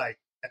 And it's like,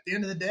 at the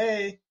end of the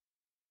day,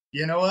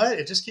 you know what?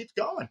 It just keeps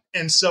going.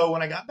 And so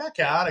when I got back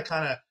out,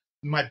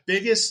 my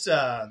biggest,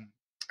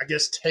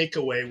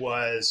 takeaway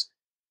was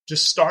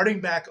just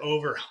starting back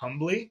over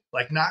humbly,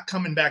 like not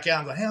coming back out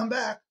and going, hey, I'm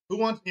back. Who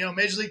wants,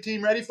 major league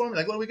team ready for me?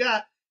 Like, what do we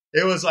got?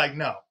 It was like,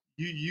 no,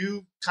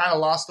 you kind of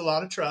lost a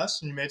lot of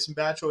trust and you made some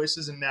bad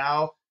choices. And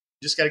now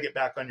you just got to get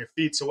back on your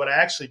feet. So what I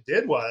actually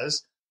did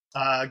was,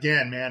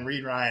 again, man,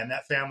 Reed Ryan,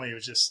 that family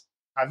was just,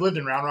 I've lived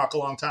in Round Rock a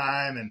long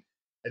time, and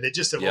they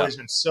just have always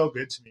been so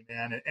good to me,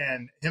 man.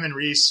 And him and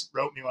Reese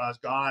wrote me while I was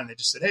gone. They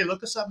just said, hey,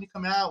 look us up when you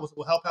come out.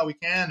 We'll help how we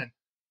can. And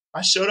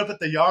I showed up at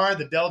the yard,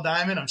 the Dell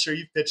Diamond. I'm sure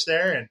you pitched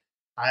there. And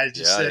I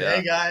just said,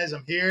 hey, guys,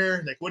 I'm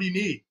here. Like, what do you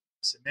need?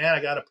 I said, man,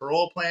 I got a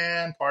parole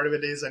plan. Part of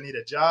it is I need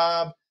a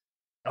job.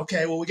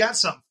 Okay, well, we got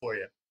something for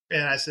you.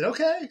 And I said,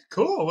 okay,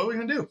 cool. What are we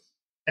going to do?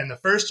 And the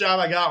first job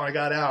I got when I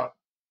got out,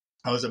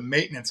 I was a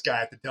maintenance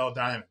guy at the Dell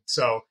Diamond.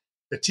 So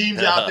the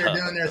team's out there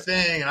doing their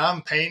thing, and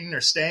I'm painting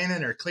or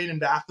staining or cleaning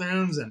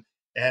bathrooms. And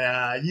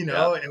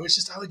it was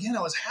just, again,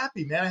 I was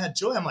happy, man. I had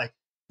joy. I'm like,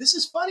 this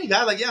is funny,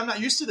 guy. Like, I'm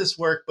not used to this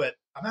work, but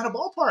I'm at a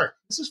ballpark.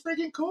 This is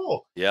freaking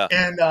cool. Yeah.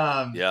 And,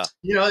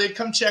 they'd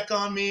come check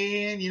on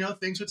me, and,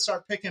 things would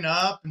start picking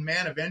up. And,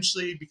 man,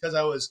 eventually, because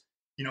I was,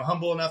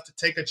 humble enough to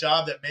take a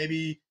job that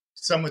maybe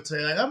some would say,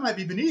 like, that might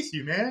be beneath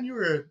you, man. You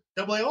were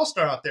a AA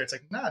All-Star out there. It's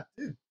like, nah,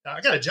 dude,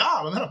 I got a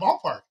job. I'm at a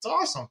ballpark. It's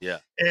awesome. Yeah.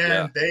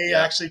 And they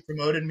actually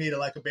promoted me to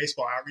like a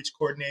baseball outreach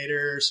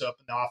coordinator. So up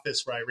in the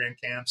office where I ran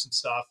camps and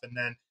stuff. And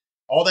then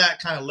all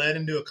that kind of led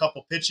into a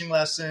couple pitching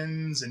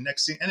lessons. And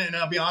next thing, and then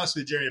I'll be honest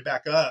with you, Jerry, to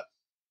back up,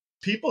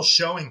 people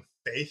showing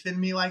faith in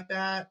me like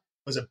that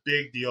was a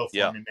big deal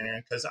for me,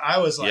 man. Because I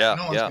was like,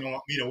 no one's going to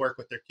want me to work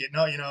with their kid.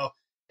 No,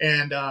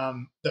 And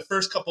the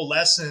first couple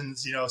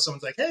lessons,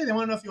 someone's like, hey, they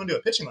want to know if you want to do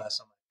a pitching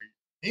lesson. I'm like,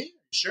 me? Are you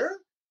sure?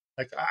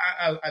 Like,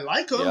 I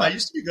like them. I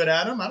used to be good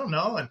at them. I don't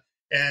know.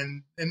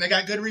 And they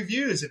got good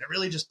reviews, and it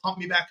really just pumped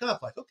me back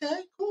up. Like,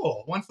 okay,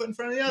 cool. One foot in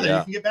front of the other.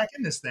 You can get back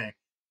in this thing.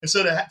 And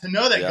so to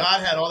know that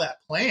God had all that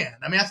planned,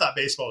 I mean, I thought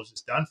baseball was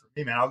just done for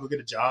me, man. I'll go get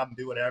a job and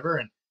do whatever.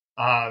 And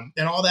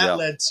all that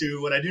led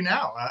to what I do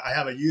now. I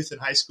have a youth and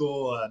high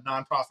school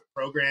nonprofit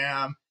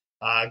program.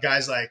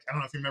 Guys like, I don't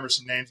know if you remember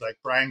some names like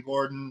Brian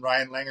Gordon,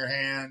 Ryan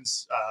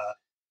Langerhans,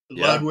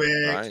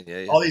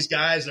 Ludwig, all these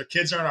guys, their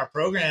kids are in our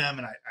program,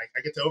 and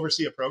I get to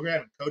oversee a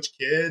program and coach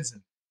kids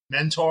and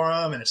mentor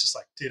them. And it's just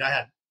like, dude, I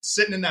had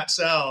sitting in that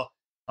cell.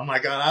 I'm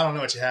like, God, I don't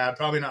know what you had,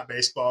 probably not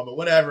baseball, but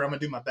whatever. I'm going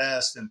to do my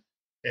best. And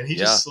he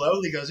just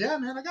slowly goes, yeah,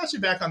 man, I got you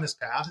back on this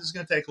path. This is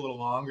going to take a little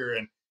longer.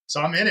 And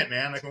so I'm in it,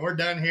 man. Like when we're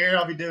done here,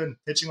 I'll be doing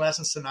pitching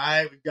lessons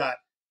tonight. We've got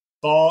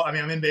fall. I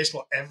mean, I'm in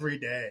baseball every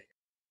day.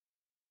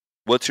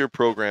 What's your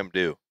program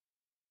do?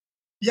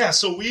 Yeah,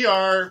 so we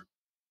are,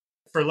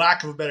 for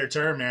lack of a better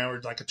term, man,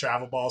 we're like a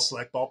travel ball,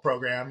 select ball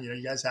program.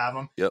 You guys have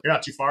them. Yep. You're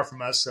not too far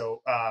from us.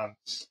 So,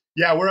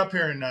 we're up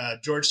here in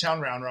Georgetown,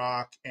 Round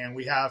Rock, and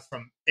we have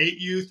from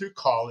 8U through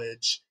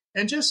college.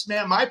 And just,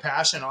 man, my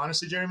passion,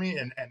 honestly, Jeremy,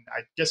 and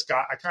I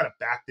kind of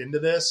backed into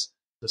this,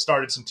 to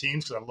started some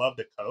teams because I love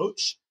to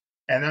coach.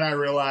 And then I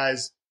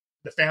realized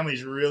the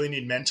families really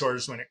need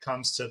mentors when it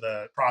comes to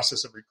the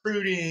process of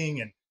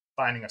recruiting and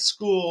finding a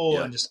school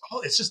and just,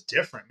 it's just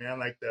different, man.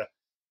 Like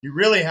you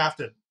really have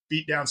to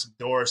beat down some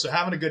doors. So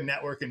having a good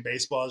network in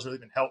baseball has really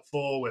been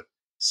helpful with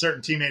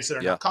certain teammates that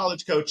are now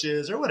college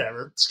coaches or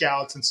whatever,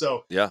 scouts. And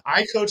so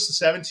I coach the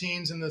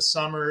 17s in the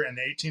summer and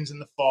the 18s in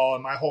the fall.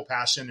 And my whole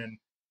passion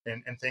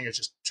and thing is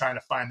just trying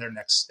to find their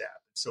next step.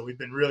 So we've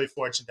been really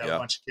fortunate to have Yeah. a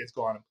bunch of kids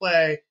go on and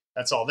play.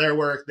 That's all their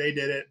work. They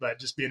did it, but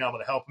just being able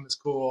to help them is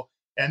cool.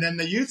 And then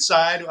the youth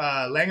side,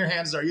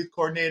 Langerhans is our youth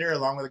coordinator,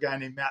 along with a guy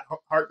named Matt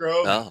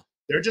Hartgrove. Oh,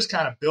 They're just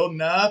kind of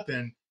building up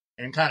and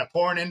kind of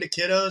pouring into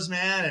kiddos,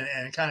 man,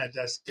 and kind of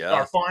just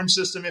our farm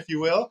system, if you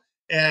will.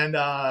 And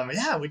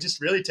we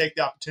just really take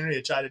the opportunity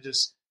to try to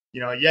just,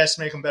 yes,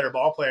 make them better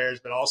ball players,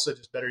 but also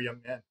just better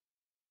young men.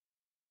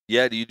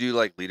 yeah. Do you do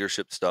like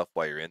leadership stuff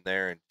while you're in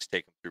there and just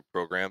take them through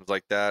programs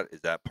like that?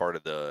 Is that part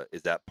of the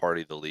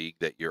league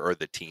that or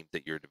the team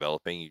that you're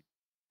developing? You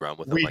run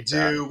with them like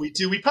that? We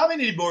do. We probably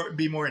need to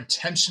be more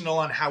intentional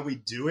on how we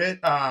do it.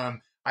 I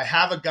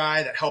have a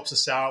guy that helps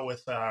us out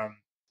with,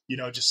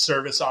 just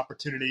service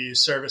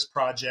opportunities, service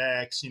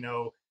projects,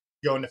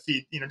 going to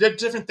feed,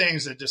 different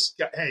things that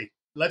just, hey,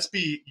 let's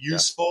be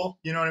useful.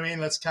 You know what I mean?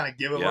 Let's kind of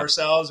give of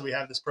ourselves. We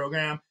have this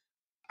program.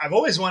 I've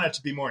always wanted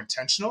to be more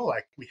intentional.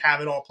 Like we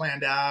have it all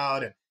planned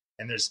out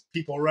and there's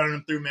people running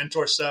them through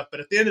mentor stuff. But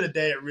at the end of the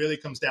day, it really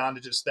comes down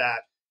to just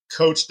that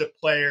coach to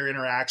player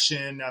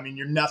interaction. I mean,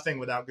 you're nothing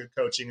without good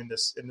coaching in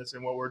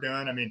what we're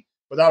doing. I mean,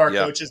 without our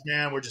coaches,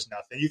 man, we're just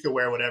nothing. You can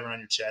wear whatever on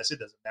your chest. It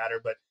doesn't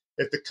matter. But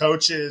if the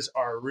coaches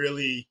are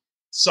really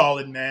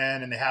solid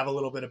men and they have a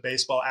little bit of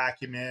baseball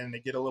acumen, they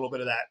get a little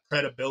bit of that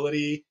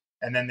credibility,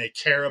 and then they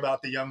care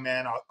about the young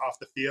man off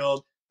the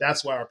field,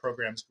 that's why our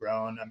program's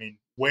grown. I mean,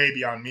 way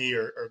beyond me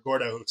or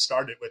Gordo, who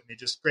started with me,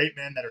 just great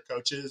men that are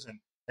coaches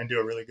and do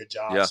a really good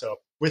job. Yeah. So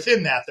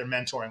within that, they're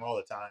mentoring all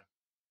the time.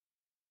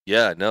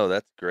 Yeah, no,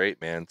 that's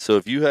great, man. So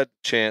if you had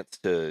a chance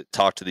to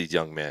talk to these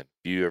young men,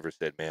 if you ever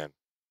said, man,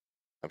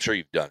 I'm sure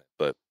you've done it,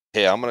 but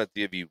hey, I'm going to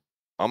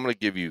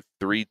give you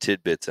 3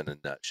 tidbits in a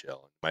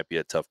nutshell. It might be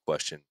a tough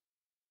question,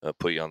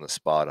 put you on the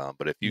spot on,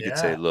 but if you could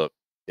say, look,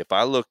 if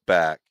I look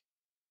back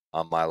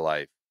on my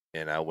life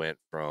and I went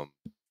from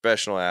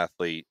professional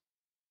athlete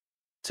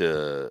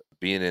to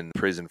being in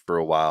prison for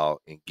a while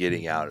and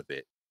getting out of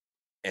it.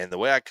 And the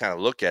way I kind of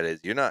look at it is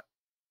you're not,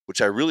 which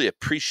I really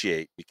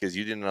appreciate because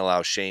you didn't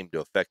allow shame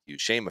to affect you.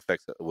 Shame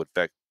would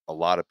affect a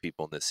lot of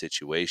people in this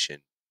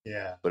situation.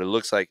 Yeah. But it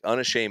looks like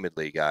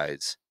unashamedly,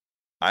 guys,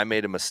 I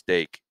made a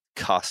mistake,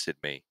 costed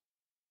me.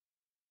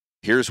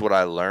 Here's what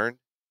I learned.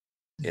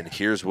 And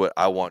here's what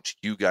I want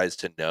you guys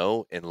to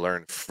know and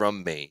learn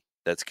from me.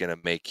 That's going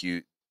to make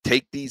you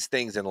take these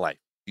things in life.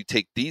 You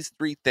take these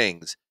 3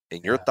 things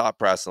in your thought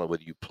process,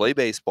 whether you play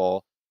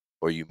baseball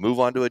or you move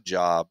on to a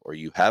job or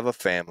you have a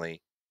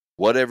family,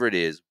 whatever it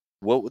is,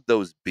 what would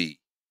those be?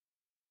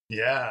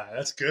 Yeah,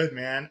 that's good,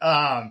 man.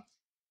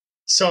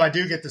 So I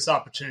do get this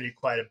opportunity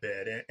quite a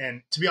bit.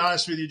 And to be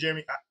honest with you,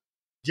 Jeremy,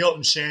 guilt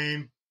and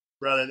shame,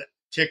 brother, that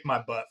kicked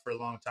my butt for a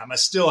long time. I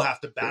still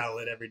have to battle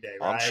it every day,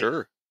 right? I'm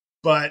sure.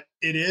 But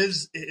it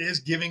is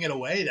giving it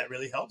away that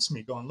really helps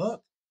me going,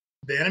 look,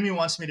 the enemy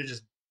wants me to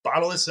just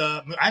bottle this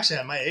up. I actually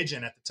had my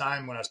agent at the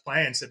time when I was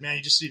playing said, man,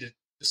 you just need to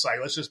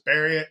let's just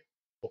bury it.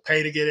 We'll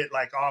pay to get it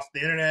like off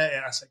the internet.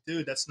 And I was like,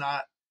 dude,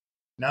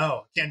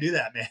 no, I can't do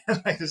that,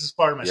 man. Like this is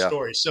part of my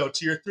story. So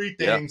to your 3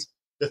 things,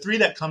 the 3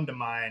 that come to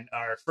mind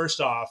are,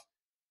 first off,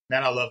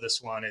 man, I love this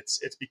one.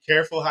 It's be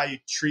careful how you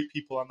treat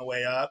people on the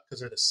way up because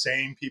they're the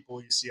same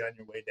people you see on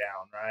your way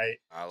down, right?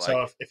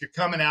 So if you're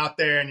coming out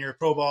there and you're a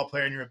pro ball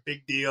player and you're a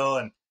big deal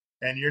and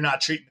you're not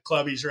treating the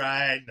clubbies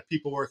right and the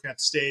people working at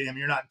the stadium,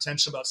 you're not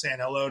intentional about saying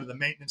hello to the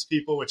maintenance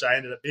people, which I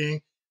ended up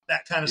being,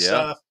 that kind of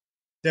stuff,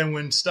 then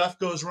when stuff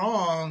goes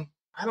wrong,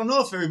 I don't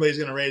know if everybody's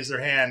going to raise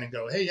their hand and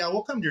go, hey, yeah,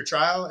 we'll come to your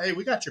trial. Hey,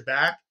 we got your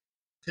back.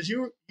 Because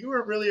you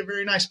weren't really a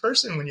very nice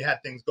person when you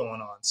had things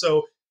going on.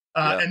 So,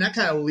 and that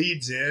kind of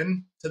leads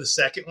in to the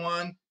second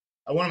one.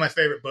 One of my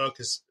favorite books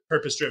is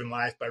Purpose Driven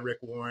Life by Rick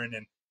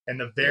Warren. And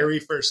the very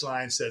first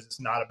line says,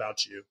 it's not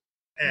about you.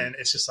 And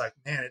it's just like,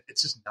 man,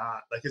 it's just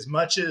not. Like as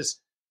much as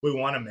we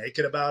want to make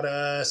it about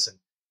us. And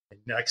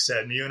like I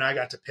said, you and I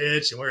got to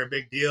pitch and we're a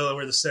big deal and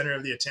we're the center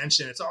of the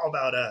attention. It's all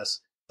about us.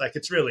 Like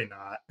it's really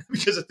not.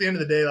 Because at the end of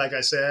the day, like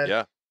I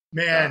said,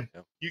 man,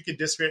 you could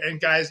disappear.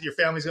 And guys, your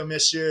family's going to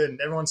miss you and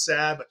everyone's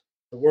sad, but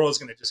the world's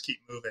going to just keep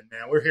moving,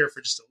 man. We're here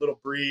for just a little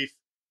brief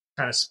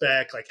kind of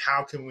spec. Like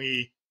how can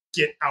we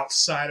get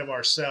outside of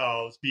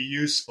ourselves, be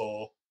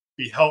useful,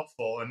 be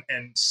helpful?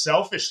 And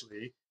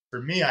selfishly,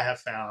 for me, I have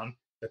found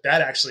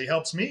that actually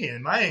helps me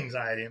in my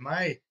anxiety and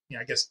my,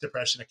 I guess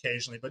depression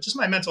occasionally, but just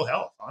my mental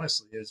health,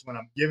 honestly, is when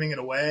I'm giving it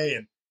away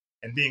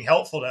and being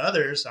helpful to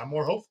others, I'm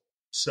more hopeful.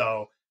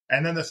 So,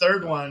 and then the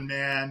third one,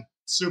 man,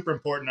 super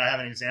important. I have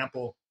an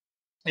example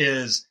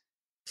is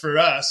for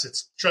us,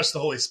 it's trust the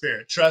Holy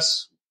Spirit,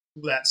 trust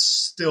that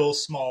still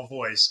small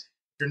voice.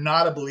 If you're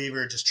not a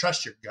believer, just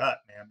trust your gut,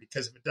 man,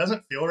 because if it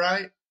doesn't feel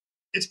right,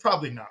 it's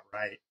probably not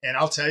right. And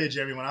I'll tell you,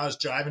 Jeremy, when I was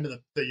driving to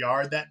the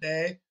yard that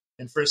day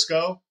in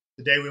Frisco,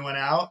 the day we went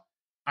out,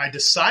 I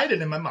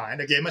decided in my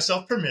mind, I gave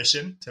myself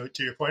permission to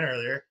your point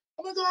earlier,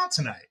 I'm going to go out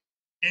tonight.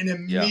 And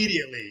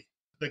immediately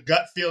the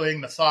gut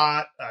feeling, the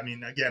thought, I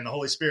mean, again, the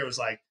Holy Spirit was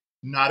like,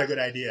 not a good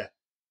idea.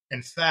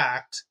 In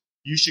fact,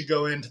 you should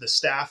go into the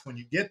staff when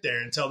you get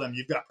there and tell them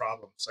you've got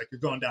problems, like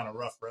you're going down a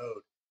rough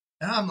road.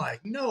 And I'm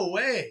like, no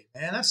way,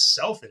 man. That's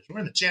selfish. We're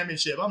in the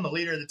championship. I'm the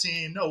leader of the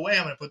team. No way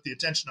I'm going to put the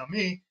attention on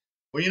me.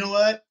 Well, you know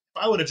what?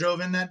 If I would have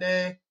drove in that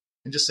day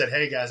and just said,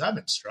 hey, guys, I've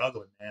been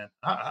struggling, man.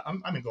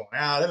 I've been going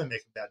out. I've been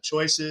making bad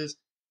choices.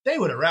 They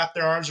would have wrapped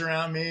their arms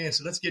around me and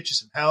said, let's get you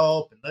some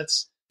help. And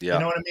you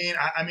know what I mean?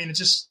 I mean, it's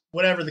just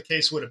whatever the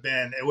case would have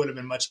been, it would have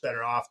been much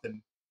better off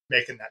than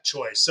making that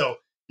choice. So,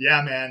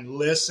 yeah, man,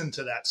 listen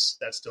to that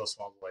still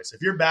small voice.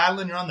 If you're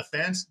battling, you're on the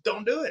fence,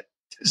 don't do it.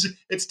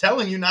 It's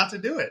telling you not to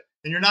do it.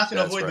 And you're not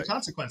going to avoid the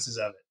consequences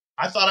of it.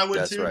 I thought I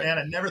would too, man.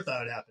 I never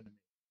thought it happened to me.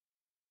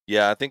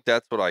 Yeah, I think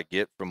that's what I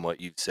get from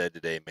what you've said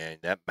today, man.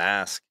 That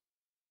mask,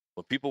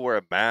 when people wear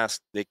a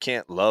mask, they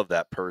can't love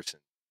that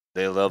person.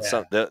 They love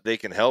they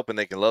can help and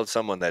they can love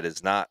someone that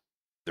is not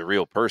the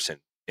real person.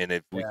 And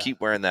if we keep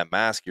wearing that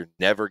mask, you're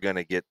never going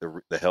to get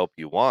the help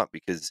you want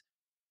because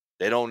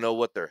they don't know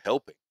what they're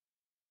helping.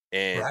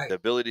 And the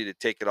ability to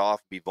take it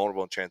off, be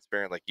vulnerable and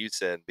transparent, like you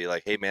said, and be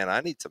like, hey, man,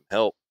 I need some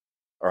help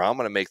or I'm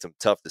going to make some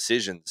tough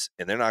decisions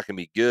and they're not going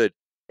to be good.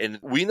 And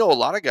we know a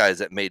lot of guys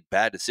that made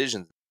bad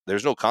decisions.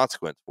 There's no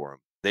consequence for them.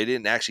 They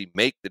didn't actually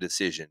make the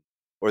decision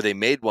or they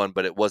made one,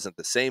 but it wasn't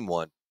the same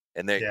one.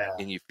 And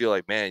and you feel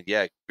like, man,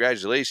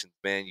 congratulations,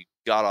 man. You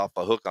got off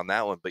a hook on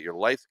that one, but your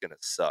life's going to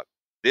suck.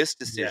 This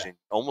decision,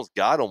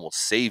 God almost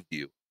saved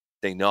you.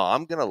 Saying, no,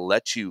 I'm going to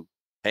let you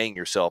hang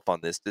yourself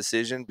on this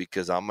decision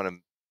because I'm going to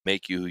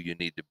make you who you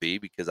need to be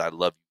because I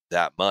love you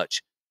that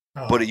much.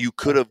 But you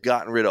could have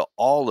gotten rid of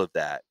all of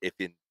that if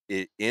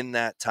in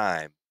that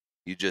time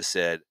you just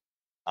said,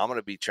 I'm going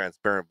to be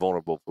transparent,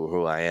 vulnerable for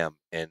who I am.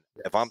 And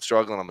if I'm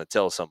struggling, I'm going to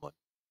tell someone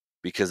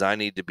because I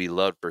need to be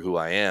loved for who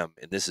I am.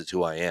 And this is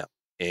who I am.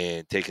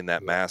 And taking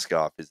that mask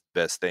off is the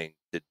best thing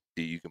that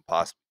you can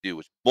possibly do,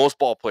 which most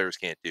ball players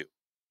can't do.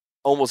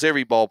 Almost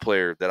every ball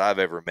player that I've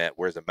ever met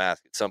wears a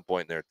mask at some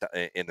point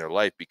in their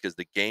life because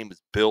the game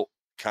is built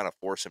to kind of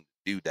force them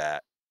to do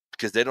that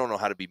because they don't know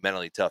how to be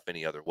mentally tough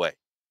any other way.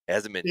 It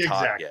hasn't been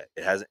taught yet.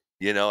 It hasn't,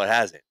 it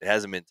hasn't. It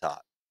hasn't been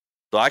taught.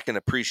 So I can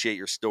appreciate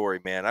your story,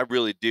 man. I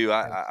really do.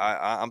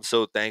 I'm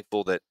so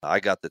thankful that I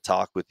got to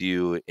talk with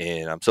you,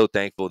 and I'm so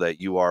thankful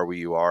that you are where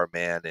you are,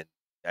 man. And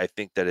I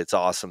think that it's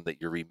awesome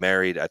that you're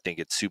remarried. I think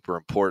it's super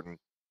important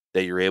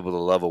that you're able to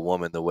love a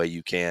woman the way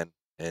you can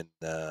and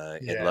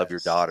love your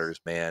daughters,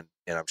 man.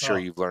 And I'm sure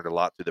you've learned a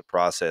lot through the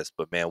process.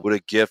 But, man, what a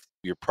gift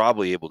you're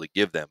probably able to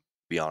give them,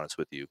 to be honest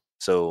with you.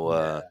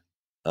 So,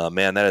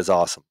 man, that is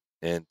awesome.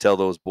 And tell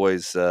those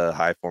boys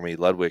hi for me,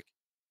 Ludwig.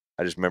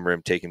 I just remember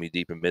him taking me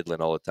deep in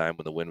Midland all the time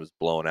when the wind was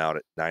blowing out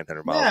at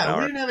 900 miles an hour. Yeah,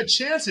 we didn't have a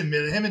chance in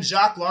Midland. Him and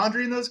Jacques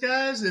Laundry and those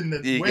guys, and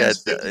the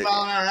wind's 50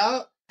 mile an hour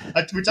out.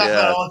 We talk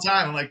about it all the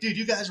time. I'm like, dude,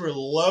 you guys were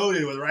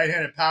loaded with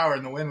right-handed power,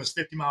 and the wind was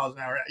 50 miles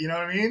an hour. You know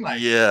what I mean? Like,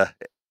 yeah,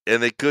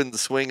 and they couldn't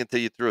swing until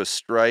you threw a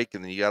strike,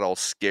 and then you got all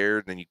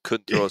scared, and then you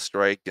couldn't throw a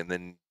strike, and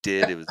then you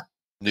did. It was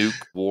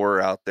nuke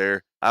war out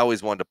there. I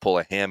always wanted to pull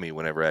a hammy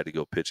whenever I had to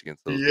go pitch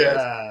against those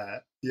guys.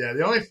 Yeah,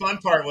 the only fun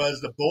part was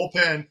the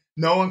bullpen.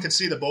 No one could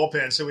see the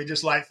bullpen, so we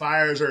just light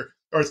fires or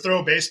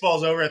throw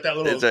baseballs over at that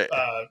little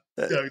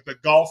the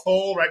golf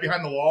hole right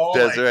behind the wall.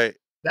 That's right.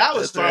 That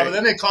was fun. But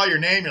then they call your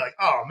name. You're like,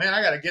 oh, man,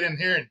 I got to get in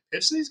here and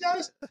pitch these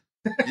guys?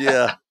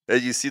 Yeah.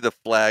 And you see the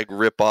flag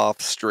rip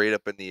off straight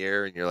up in the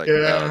air, and you're like,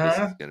 no, this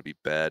is going to be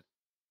bad.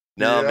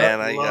 No,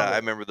 man, I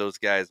remember those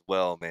guys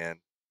well, man.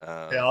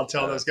 I'll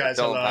tell those guys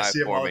hello. I see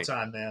them all the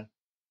time, man.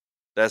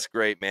 That's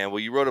great, man. Well,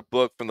 you wrote a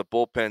book, From the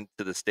Bullpen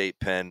to the State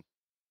Pen.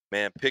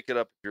 Man, pick it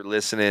up if you're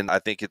listening. I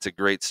think it's a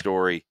great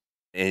story,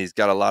 and he's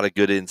got a lot of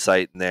good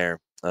insight in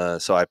there.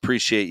 So I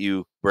appreciate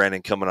you,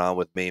 Brandon, coming on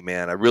with me,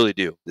 man. I really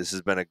do. This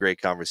has been a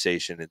great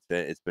conversation.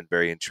 It's been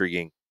very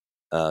intriguing.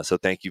 So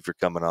thank you for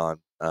coming on.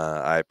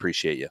 I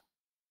appreciate you.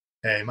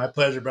 Hey, my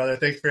pleasure, brother.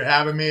 Thank you for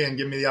having me and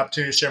giving me the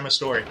opportunity to share my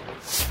story.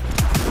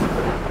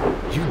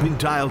 You've been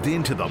dialed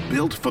into the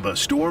Built for the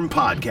Storm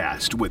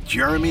podcast with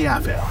Jeremy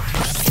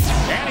Affeldt.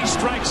 And he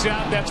strikes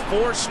out. That's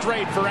 4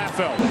 straight for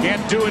Affeldt.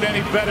 Can't do it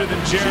any better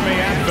than Jeremy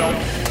Affeldt.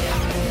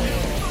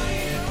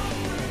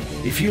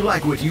 If you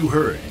like what you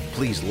heard,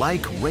 please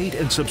like, rate,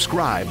 and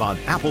subscribe on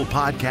Apple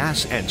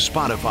Podcasts and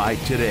Spotify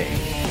today.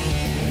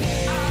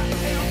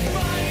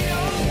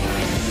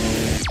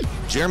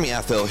 Jeremy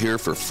Affeldt here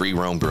for Free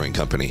Roam Brewing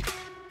Company.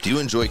 Do you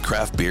enjoy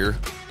craft beer?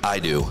 I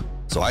do.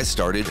 So I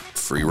started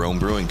Free Roam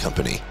Brewing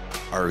Company.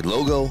 Our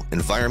logo,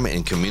 environment,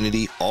 and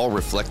community all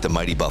reflect the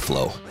mighty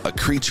buffalo, a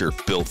creature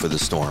built for the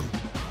storm.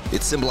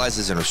 It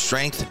symbolizes inner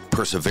strength,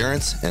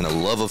 perseverance, and a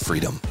love of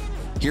freedom.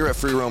 Here at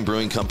Free Roam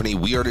Brewing Company,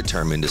 we are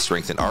determined to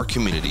strengthen our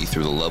community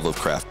through the love of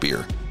craft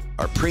beer.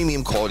 Our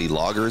premium quality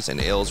lagers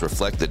and ales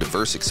reflect the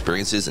diverse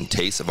experiences and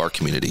tastes of our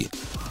community.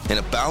 In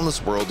a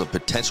boundless world of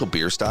potential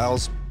beer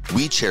styles,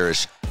 we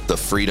cherish the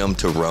freedom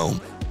to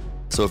roam.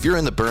 So if you're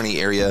in the Boerne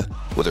area,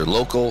 whether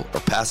local or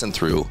passing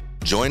through,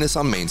 join us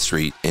on Main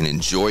Street and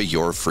enjoy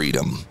your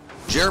freedom.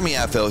 Jeremy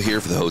Affeldt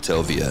here for the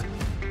Hotel Via.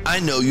 I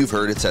know you've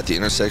heard it's at the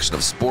intersection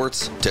of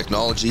sports,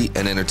 technology,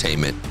 and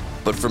entertainment,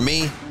 but for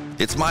me,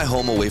 it's my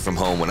home away from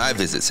home when I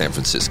visit San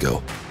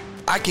Francisco.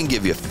 I can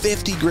give you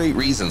 50 great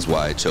reasons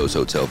why I chose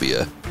Hotel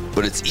Via.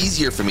 but it's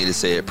easier for me to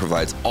say it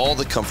provides all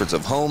the comforts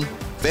of home,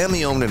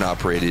 family owned and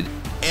operated,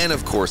 and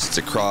of course it's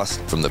across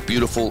from the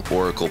beautiful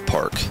Oracle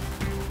Park.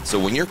 So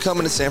when you're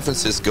coming to San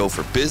Francisco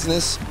for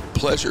business,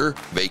 pleasure,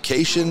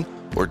 vacation,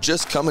 or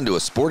just coming to a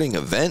sporting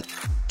event,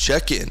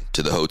 check in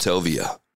to the Hotel Via.